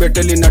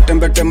 Jungembeteli na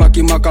tembete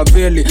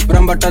makimakaveli.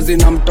 Brambatazi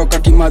na mtoka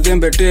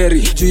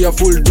kimadhembeteri. Juu ya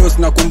full dose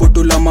na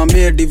kumbutula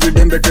mamedi.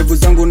 Vidembetevu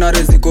zangu na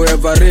reziko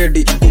ever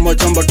ready.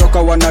 Kumochombo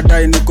toka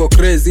wanadai niko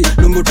crazy.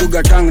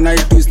 Lumbutuga tang na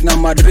itwist na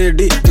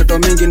madredi. Joto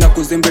mingi na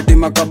kuzimbeti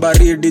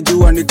makabaridi.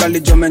 Jua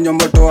nikalijo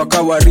menyomoto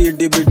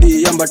wakawaridi.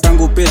 Bidi yamba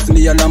tangu pace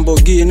ni ya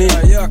Lamborghini.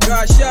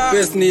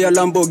 Pace ni ya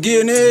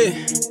Lamborghini.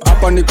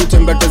 Hapa ni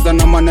kuchembete nikuchembeteza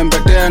na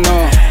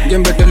manembeteno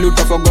ngembeteli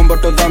utafagomba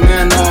todha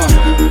meno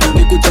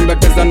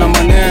nikuchembeteza na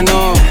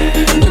maneno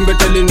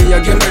ngembeteli ya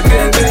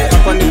gembetenge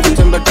hapa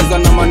nikuchembeteza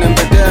na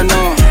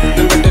manembeteno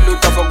ngembeteli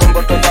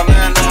utafagomba todha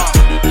meno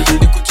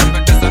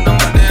nikuchembeteza na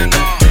maneno.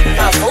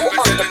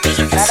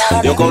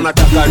 Yoka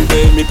unataka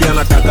day, mi pia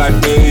nataka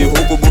day.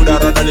 Huku buda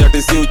rada ni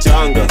ati si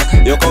uchanga.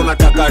 Yoka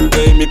unataka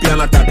day, mi pia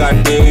nataka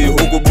day.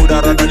 Huku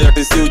buda rada ni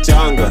ati si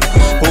uchanga.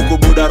 Huku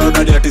buda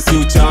rada ni ati si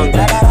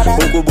uchanga.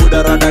 Huku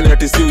buda rada ni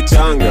ati si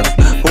uchanga.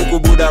 Huku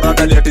buda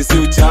rada ni ati si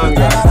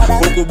uchanga.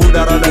 Huku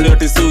buda rada ni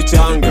ati si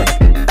uchanga.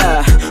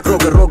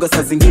 Roga roga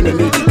saa zingine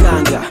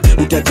mijiganga.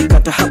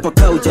 Utajikata hapa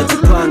ka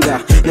ujajipanga.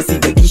 Na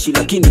sijadishi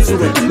lakini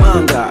sura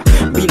kimanga.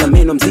 Bila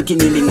meno mziki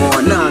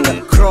nilingoa nanga.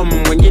 Chrome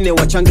wengine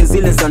wachange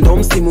zile za ndo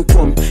msimu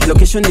kom.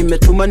 Location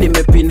nimetuma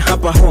nimepin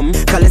hapa home.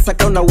 Kalesa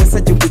ka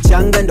unaweza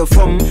jukuchanga ndo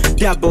form.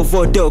 Double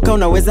vodo ka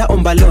unaweza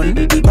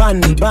ombalon.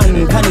 Ban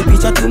kani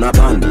picha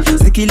tunaban.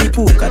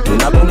 Zikilipuka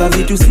tunabonga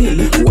vitu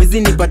sili.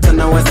 Uwezi nipata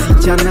na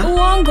wasichana.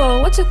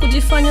 Uongo wacha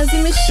kujifanya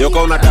zimeshika.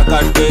 Yoka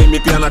unataka day, mi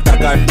pia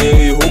nataka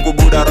day. Huku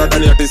buda rada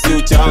ni ati si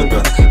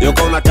uchanga.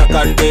 Yoka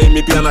unataka day,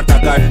 mi pia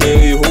nataka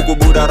day. Huku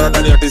buda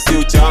rada ni ati si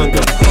uchanga.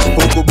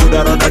 Huku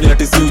buda rada ni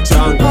ati si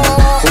uchanga.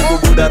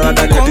 Huku buda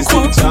rada ni ati si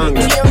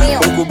uchanga.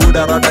 Huku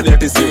buda rada ni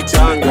ati si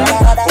uchanga.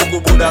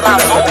 Huku buda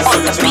rada ni ati si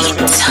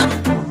uchanga.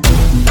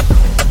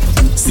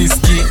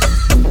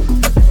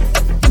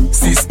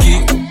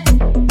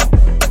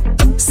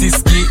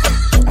 Siski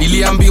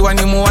niliambiwa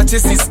ni muache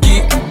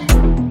Siski.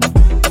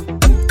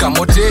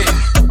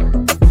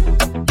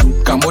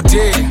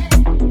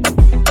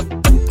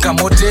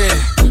 Kamote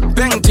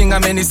painting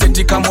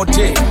ameniseti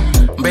kamote.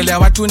 Mbele ya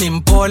watu ni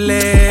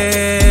mpole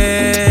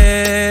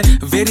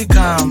very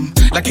calm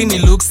lakini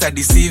looks are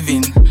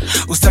deceiving.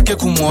 Usake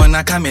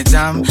kumuona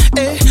kamejam.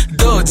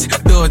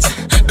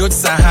 Dodge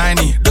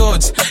sahani,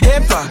 dodge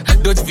hepa,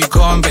 dodge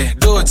vikombe,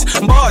 dodge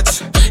mboch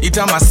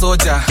ita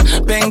masoja.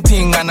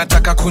 Painting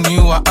anataka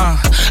kuniua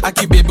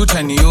akibebi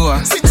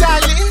utaniua.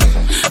 Sijali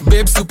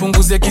babes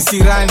upunguze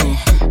kisirani.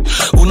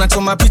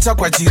 Unachoma picha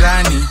kwa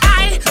jirani.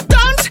 I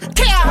don't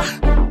care.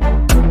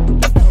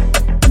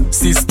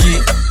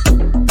 Siski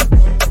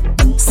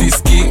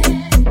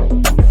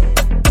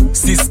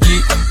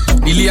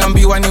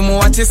niliambiwa ni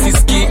muache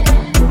Siski.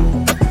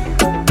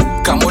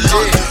 Kamote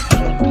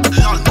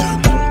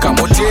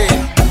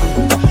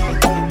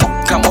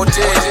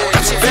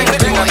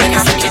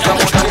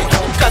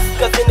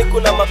kaskazini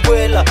kuna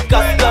makwela.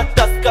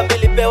 Kaska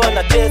milipewa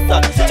na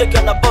tesa.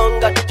 Cheke na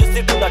bonga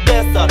tujusi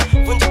tunatesa.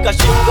 Vunjika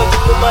shingo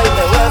jukuma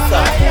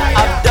imeweza.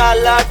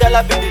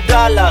 Abdala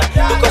bididala.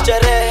 Tuko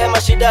sherehe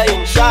mashida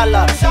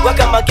inshallah.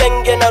 Weka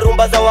magenge na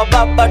rumba za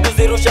wababa.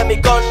 Tuzirushe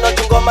mikono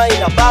tungoma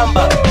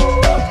inabamba.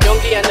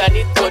 Nyongi ya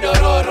ndani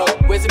kodororo.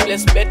 Wezi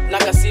place bet na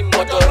kasi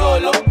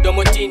motorolo.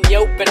 Domotini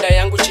ya upenda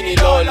yangu chini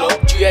lolo.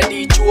 Juu ya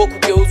dichuo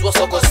kugeuzwa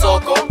soko.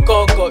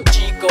 Koko,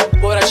 chiko,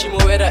 bora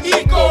shimowera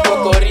iko.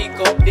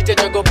 Kokoriko,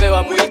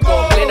 nitejogopewa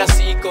mwiko. Mlena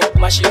siko,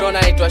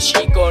 mashirona etwa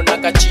shiko.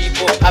 Naka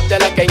chipo,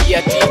 Abdala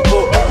kaingia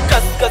tipo.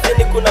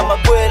 Kaskazini kuna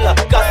makwela.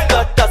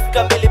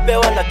 Kaska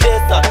milipewa na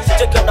tesa.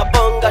 Cheke na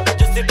bonga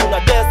tujusi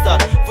tunatesa.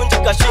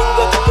 Vunjika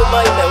shingo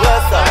jukuma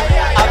imeweza.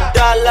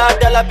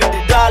 Abdala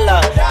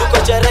bididala.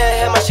 Tuko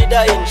sherehe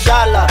mashida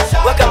inshallah.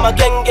 Weka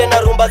magenge na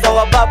rumba za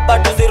wababa.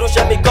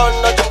 Tuzirushe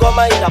mikono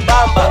tungoma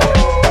inabamba.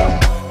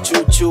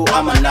 Chuchu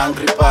ama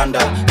nangri panda.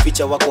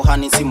 Ficha wako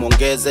hani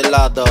simongeze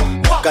ladha.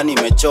 Kani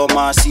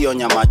nimechoma sio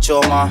nyama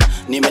choma.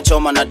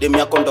 Nimechoma na demu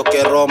yako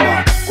ndoke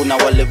Roma. Kuna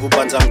walevu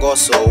banza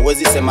ngoso.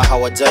 Uwezi sema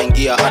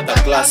hawajaingia hata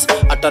class.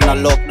 Hata na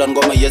lockdown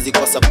ngoma yezi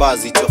kosa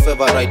bazi. It's your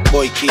favorite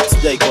boy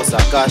kids jai kosa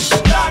cash.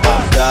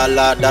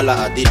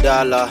 Dala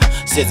adidala.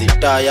 Siezi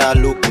taya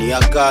look ni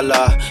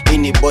akala.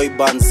 Ini boy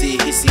banzi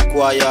hisi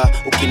kwaya.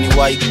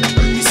 Ukiniwai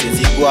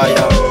siezi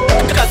kwaya.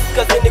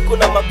 Kaskazini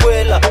kuna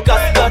makwela.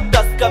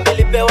 Kaska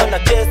milipewa na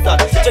tesa.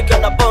 Cheke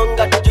na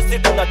bonga tujusi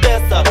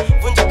tunatesa.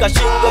 Vunjika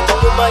shingo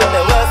kukuma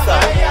imeweza.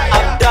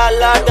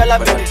 Abdala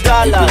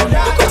bididala.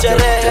 Tuko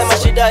sherehe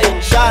mashida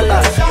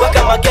inshallah.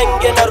 Weka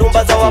magenge na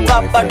rumba za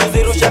wababa.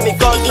 Tuzirushe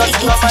mikono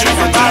tungoma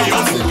inabamba.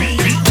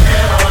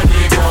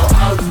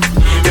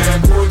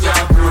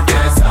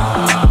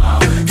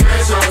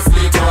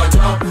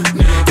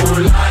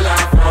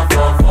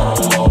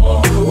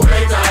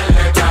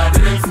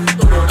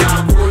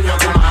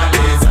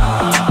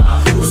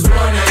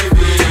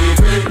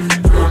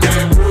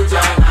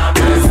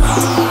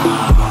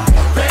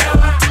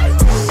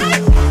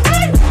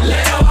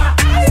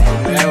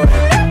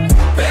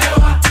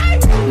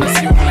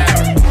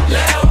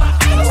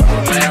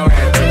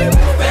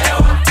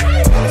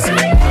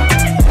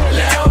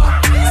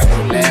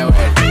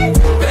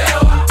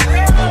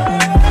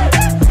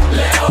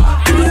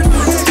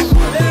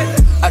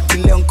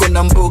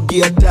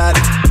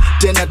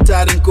 Tena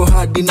tari nko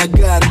hadi na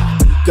gari.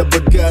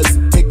 Kabagazi,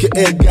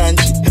 aka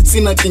ganji.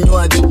 Sina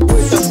kinywaji,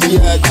 weta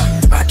mbiaji.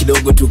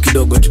 Kidogo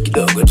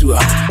tu.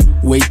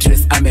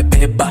 Waitress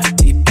amebeba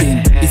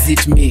tipping. Is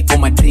it me or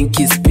my drink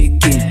is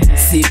speaking?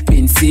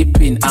 Sipping,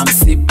 sipping, I'm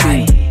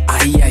sipping.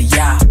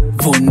 Ayaya,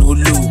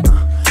 vonulu.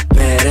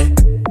 Mere,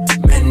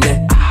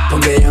 mende,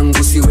 pombe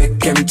yangu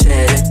siweke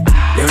mchele.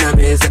 Leo na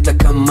meza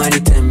takama ni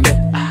tembe.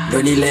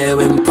 Ndo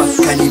nilewe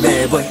mpaka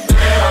nibebwe.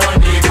 Leo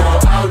niko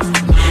out,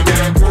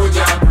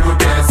 nimekuja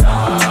protesa.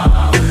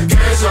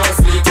 Kesho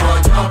siko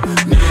job,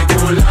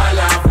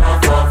 nikulala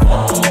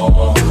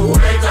fofofo.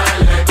 Weta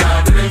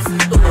leta drinks,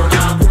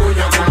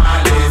 tunakunywa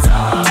kumaliza.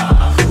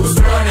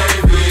 Usione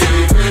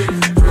vivi,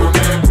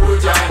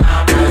 tumekuja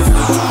na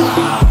pesa.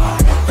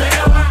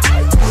 Pewa,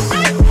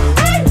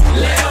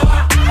 lewa,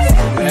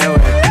 pewa,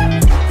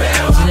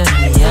 Jina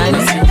ni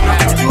yani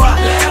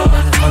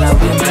Kona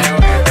wimba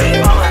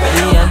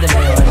Hii ande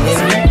mewa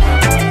nemi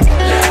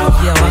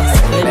Kia waka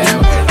kweli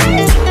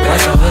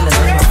Washa vela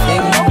zima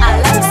fegi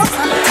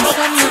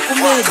Mshani ya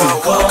kumedi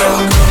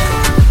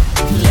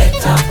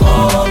Leta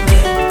pombe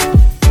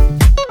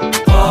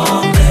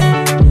Pombe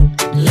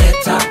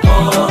Leta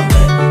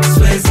pombe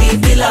Swezi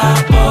bila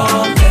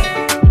pombe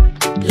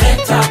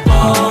Leta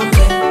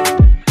pombe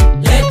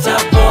Leta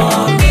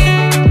pombe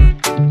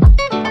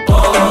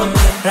Pombe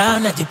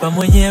Rana jipa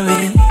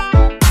mwenyewe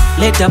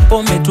Leta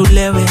pombe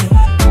tulewe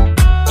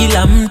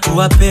Kila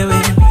mtu apewe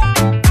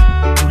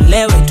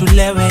Tulewe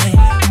tulewe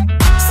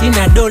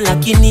Sina do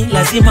lakini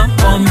lazima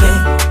pombe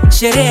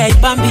Sherehe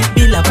haipambi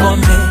bila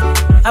pombe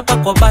Hapa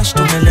kwa bash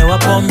tumelewa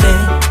pombe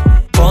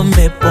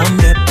Pombe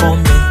pombe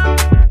pombe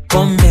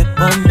Pombe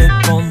pombe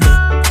pombe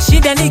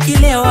Shida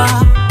nikilewa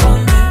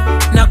pombe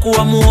Na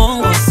kuwa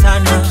muongo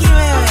sana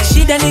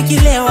Shida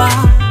nikilewa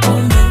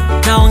pombe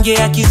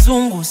Naongea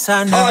kizungu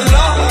sana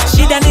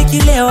Shida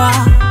nikilewa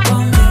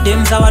pombe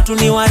Dem za watu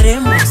ni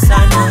warembo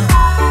sana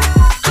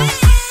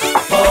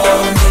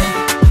Pombe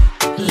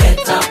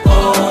Leta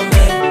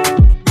pombe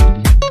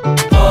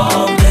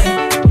Pombe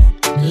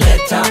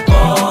Leta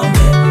pombe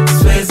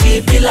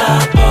Swezi bila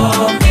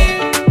pombe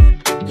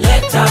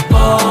Leta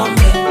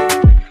pombe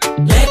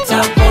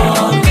Leta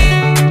pombe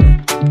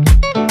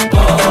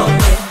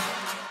Pombe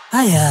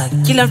Haya,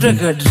 kila mtu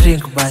akiwa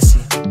drink basi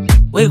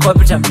Wewe kwa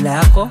pita mbele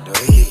yako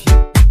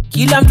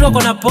Kila mtu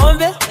ako na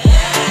pombe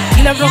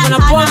Kila mtu ako na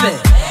pombe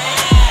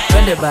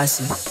Twende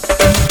basi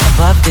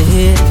Above the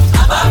head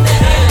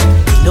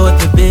Below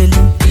the belly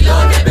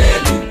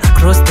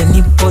Across the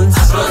nipples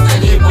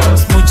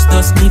Smooch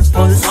those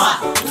nipples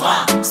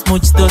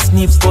Smooch those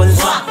nipples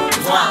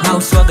Now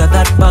swagger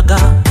that bagger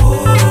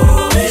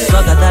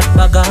Swagger that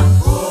bagger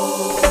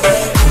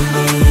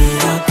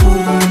Kulia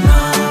kuna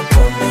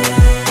pombe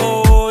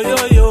Oh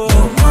yo yo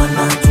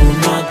Mana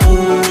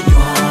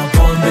tunakunywa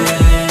pombe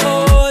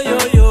Oh yo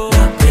yo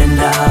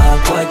Napenda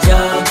kwa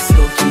jug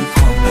sio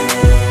kikombe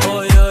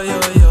Oh yo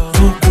yo yo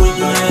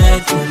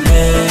Tukunywe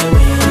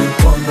tulewe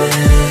pombe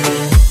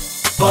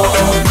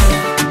Pombe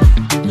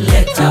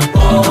Leta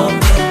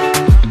pombe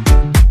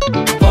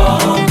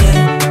Pombe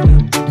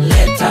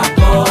Leta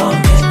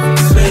pombe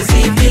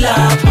Swezi bila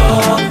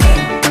pombe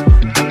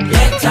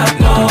Leta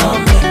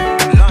pombe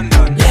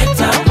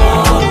Leta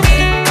pombe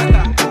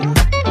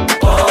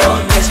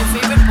Pombe It's your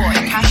favorite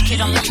boy, Cash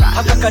Kid on the track.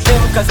 Haka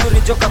kademu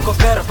kazuri joka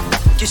kopero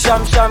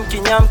Kishamsham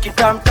kinyam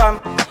kitamtam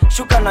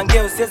Shuka na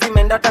ngeo siezi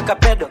mendata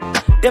kapedo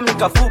Dem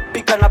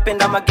nikafupi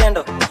kanapenda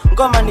magendo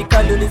Ngoma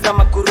nikaliuliza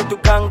makurutu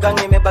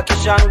gangang Imebaki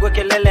shangwe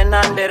kelele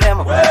na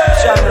nderemo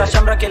Shamra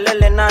shamra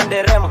kelele na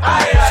nderemo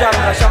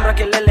Shamra shamra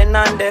kelele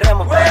na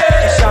nderemo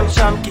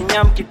Kishamsham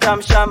kinyam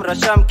kitam shamra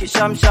sham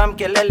Kishamsham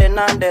kelele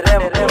na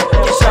nderemo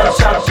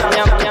Kishamsham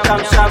kinyam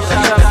kitam shamra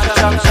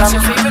sham It's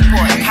your favorite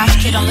boy,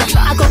 Cash Kid on the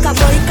track. Ako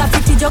kaboi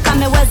kafiti joka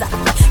meweza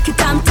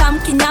Kitam-tam,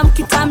 kinyam,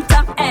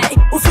 kitam-tam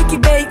Ufiki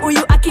bei, uyu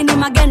akini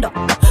magendo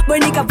Boy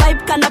nika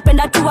vibe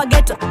kanapenda tuwa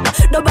ghetto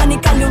Doba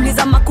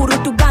nikaliuliza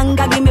makurutu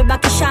ganga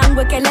Gimebaki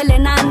shangwe kelele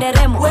na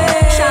nderemo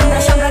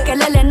Shamra shamra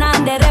kelele na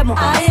nderemo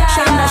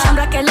Shamra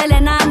shamra kelele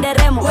na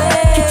nderemo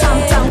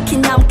Kitam-tam,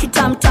 kinyam,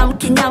 kitam-tam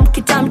Kinyam,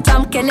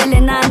 kitam-tam kelele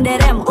na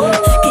nderemo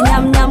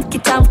Kinyam-nyam,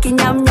 kitam,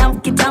 kinyam-nyam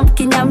Kitam,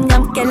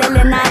 kinyam-nyam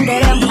kelele na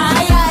nderemo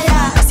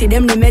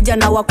Sidem ni meja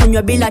na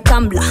wakunywa bila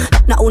tambla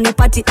Na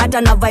unipati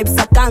hata na vibes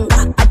sakanga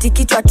Ati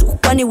kichwa tu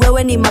kwani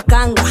wewe ni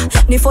makanga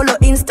Ni follow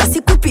insta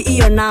sikupi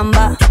iyo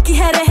namba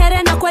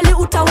Kiherehere na kweli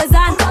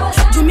utawezana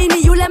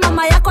Jumini yule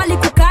mama yako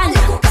alikukanya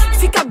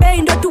Fika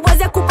bei ndo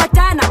tuweze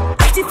kupatana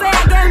Ati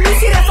fair game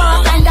misi refa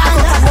wakandana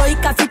Kakaboi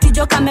kafiti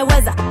joka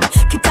meweza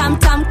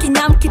Kitam-tam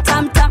kinyam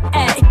kitam-tam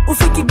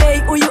Ufiki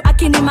bei uyu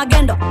akini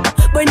magendo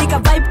Boy nika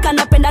vibe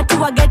kanapenda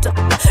tuwa ghetto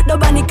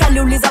Doba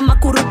nikaliuliza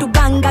makurutu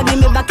ganga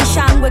Gimebaki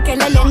shangwe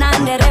kelele na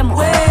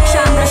nderemo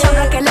Shamra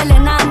shamra kelele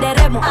na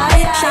nderemo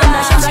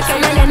Shamra shamra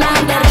kelele na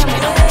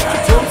nderemo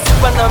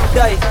Msupa na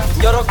mdai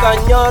Nyoroka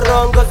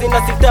nyoro ngozi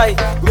na sitai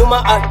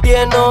Nyuma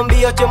adieno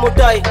mbio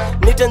chemutai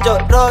Nite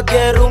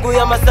njoroge rungu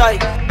ya masai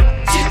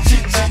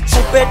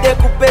Kupede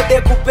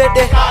kupede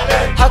kupede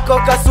Hako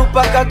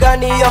kasupa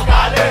kaganiyo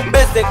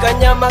Mbese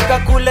kanyama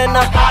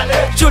kakulena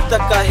Chuta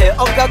kahe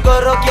oka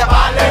gorokia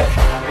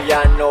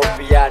Piano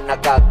piana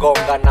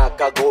kagonga na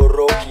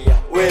kagorokia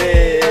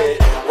We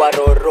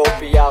waroro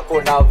pia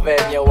kuna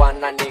venye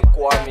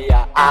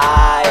wananikwamia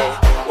ai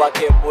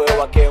wakembwe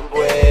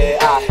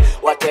ai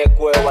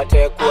watekwe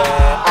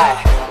ai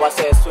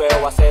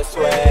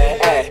waseswe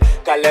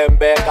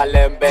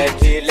kalembe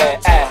dile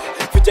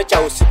ficha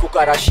cha usiku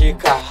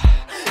karashika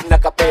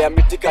nakapea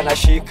miti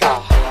kanashika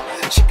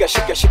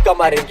shika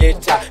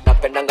maringita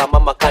napendanga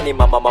mama kani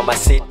mama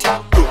sita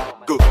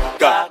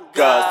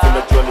gaga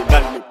sinajua ni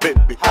nani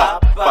baby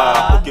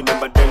hapa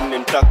ukinemba deni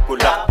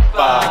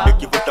nitakulapa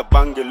nikivuta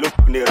bange look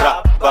ni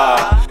rapa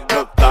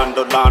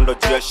no lando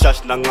jia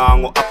shash na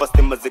ngango hapa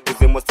stima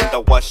zikizimwa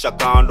sindawasha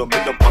kando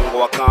mindo mpango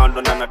wa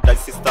kando na nadai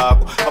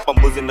sistako hapa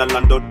mbuzi na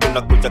lando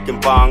tunakuja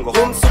kimpango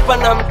Msupa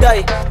na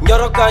mdai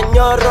nyoroka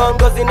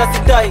ngozi na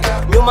sidai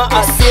nyuma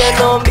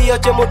asieno mbio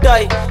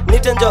chemudai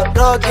nitenjo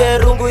roge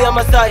rungu ya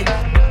Masai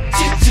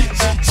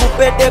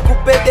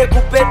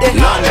kupede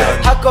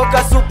hako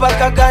kasupa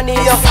kagani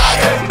yo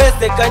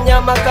mbese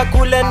kanyama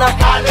kakule na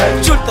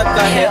chulta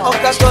kahe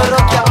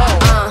okagorokia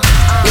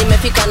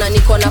nimefika na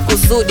niko na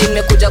kusudi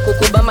nimekuja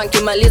kukubama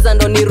nkimaliza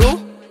ndo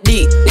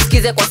nirudi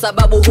nisikize kwa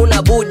sababu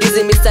huna budi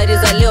hizi mistari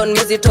za leo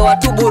nimezitoa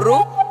tu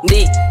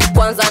Burundi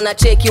kwanza na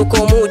cheki uko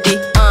mudi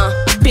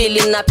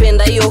pili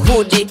napenda hiyo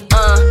hudi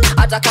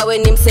hata kawe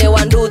ni msee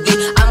wa ndudhi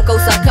amka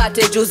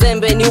usakate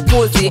juzembe ni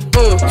upuzi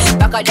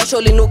baka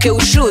jasho linuke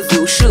ushuzi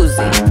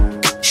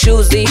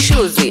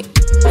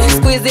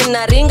squeeze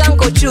na ringa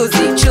nko chuzi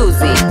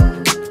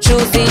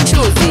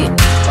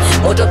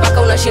moto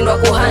paka unashindwa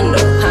kuhando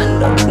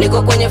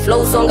niko kwenye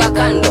flow songa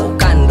kando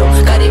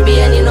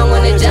karibia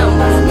ninongone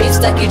jambo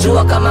mista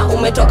kijua kama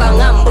umetoka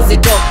ngambo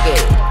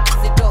zitoke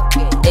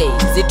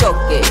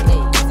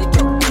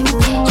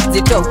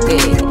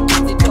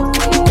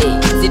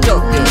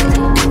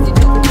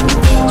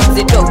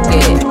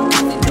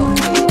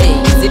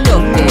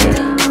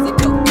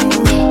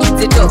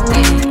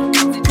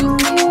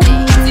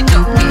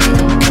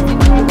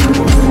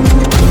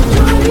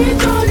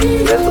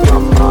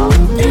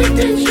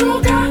Eating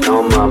sugar,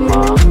 no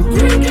mama.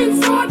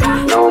 Drinking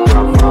soda, no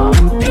mama.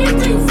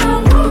 Eating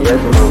some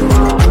yes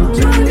mama.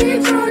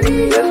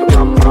 Johnny, yes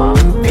mama.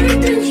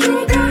 Eating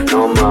sugar,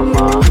 no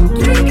mama.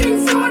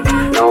 Drinking soda,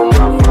 no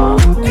mama.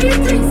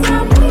 Eating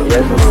some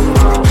yes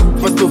mama.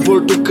 First of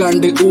all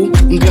tukande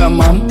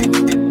ungamam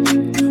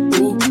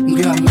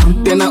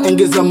tena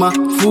ongeza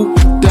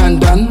mafuta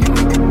ndani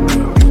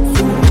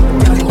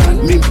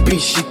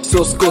mimpishi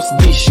sauce course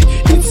dish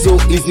it's so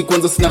easy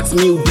kwanza snacks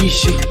mi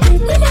udishi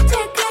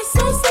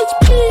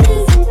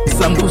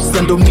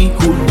sambusa ndo mi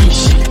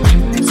hudishi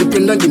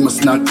sipendangi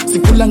masnack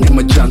sikulangi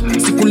majan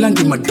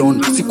sikulangi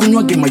madon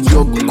sikunywangi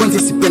mayogo kwanza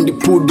sipendi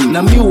pudi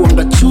na mi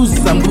uonga choose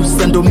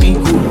sambusa ndo mi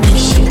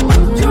hudishi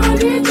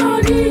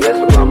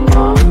yes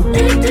mama.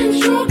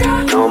 Eating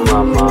sugar, no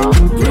mama.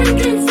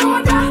 Drinking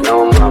soda,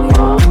 no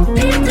mama.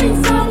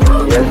 Eating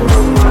some yes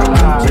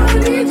mama.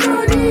 Johnny,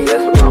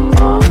 yes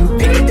mama.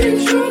 Eating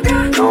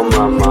sugar, no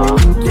mama.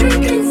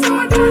 Drinking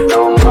soda,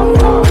 no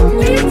mama.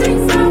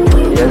 Eating some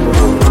yes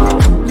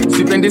mama.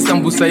 Sipendi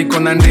sambusa iko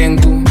na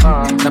ndengu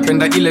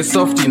napenda ile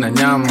soft na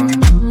nyama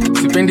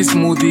sipendi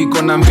smoothie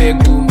iko na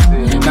mbegu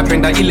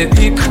napenda ile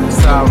thick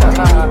sawa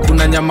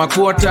kuna nyama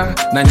kuota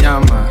na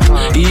nyama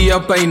hii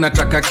hapa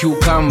inataka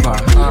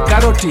cucumber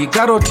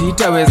karoti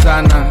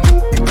itawezana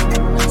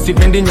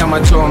sipendi nyama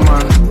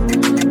choma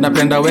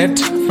napenda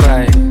wet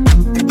fry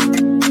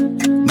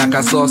na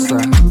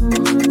kasosa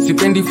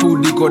sipendi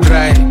food iko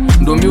dry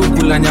ndo mi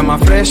ukula nyama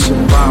fresh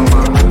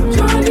mama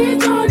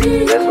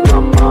yes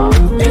mama.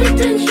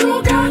 Eating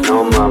sugar,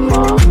 no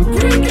mama.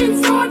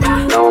 Drinking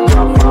soda, no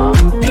mama.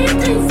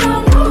 Eating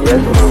some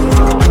yes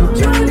mama.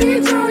 Johnny,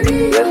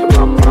 yes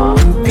mama.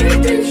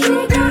 Eating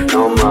sugar,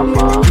 no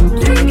mama.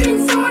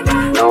 Drinking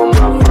soda, no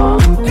mama.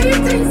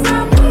 Eating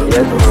some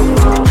yes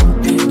mama.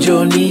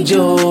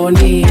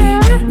 Johnny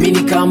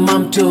mini kama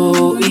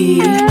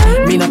mtoi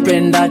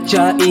minapenda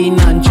chai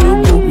na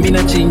njugu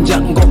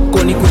minachinja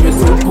ngoko ni kunywe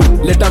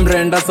supu leta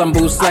mrenda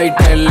sambusa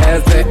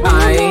iteleze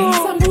ai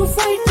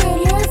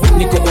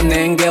niko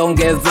unenge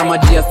ongeza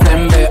maji ya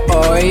sembe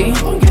oi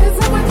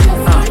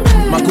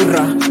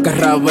makura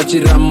karava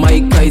chirama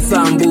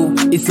ikaisambu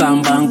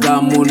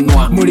isambanga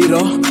munwa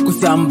muliro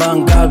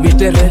kusambanga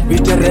vitere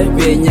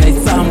vyenya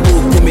isambu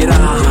kumira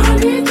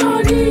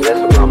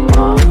yes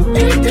mama.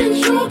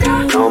 Eating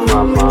sugar, no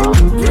mama.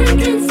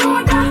 Drinking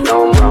soda,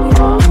 no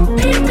mama.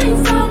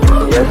 Eating some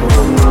yes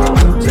mama.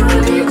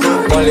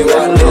 Only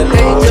one day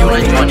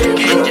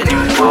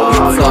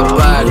so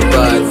bad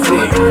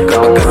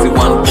kasi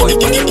 1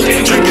 point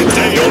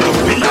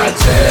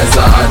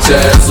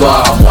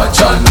nachezwa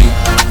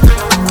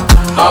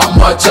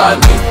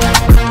amwachani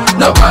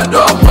na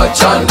bado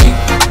amwachani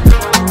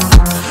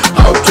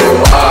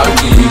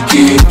hautoagi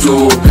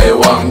kitu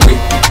pewangwi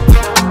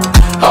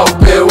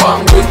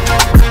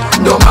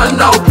ndo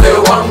maana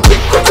upewangwi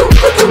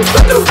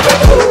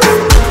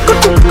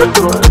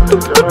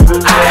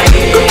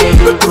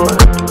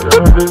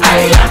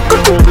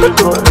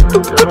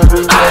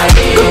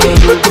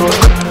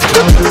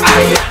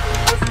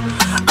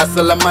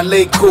Assalamu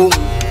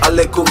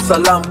alaikum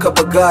salam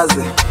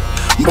kabagaze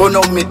mbona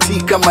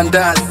umetika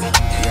mandazi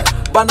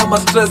bana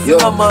ma-stress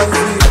na manzi.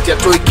 Ati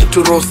atoi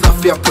kitu roho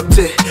safi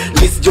apote,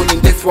 Liz Johnny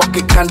ndefu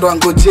wake kando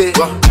angoje.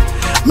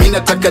 Mi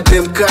nataka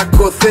demka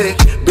kothe,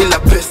 bila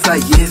pesa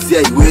yezi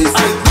haiwezi.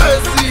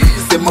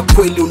 Sema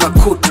kweli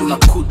unakutu,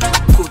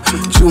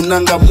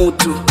 junanga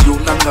mutu,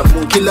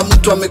 kila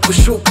mtu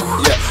amekushuku,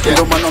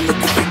 ndio maana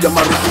amekupiga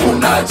marufuku.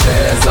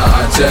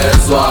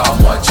 Unachezwa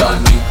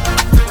amwachani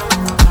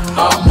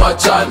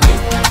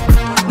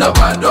na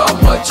bado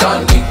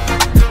amwachani,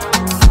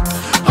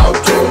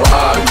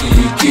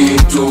 hautoagi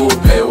kitu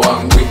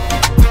pewangwi,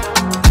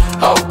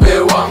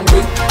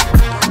 haupewangwi,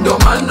 ndo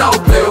maana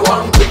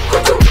upewangwi.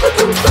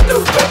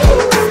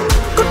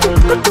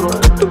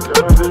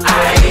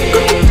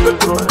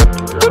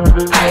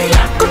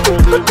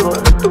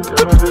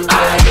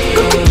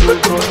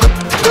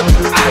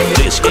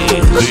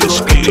 This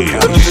is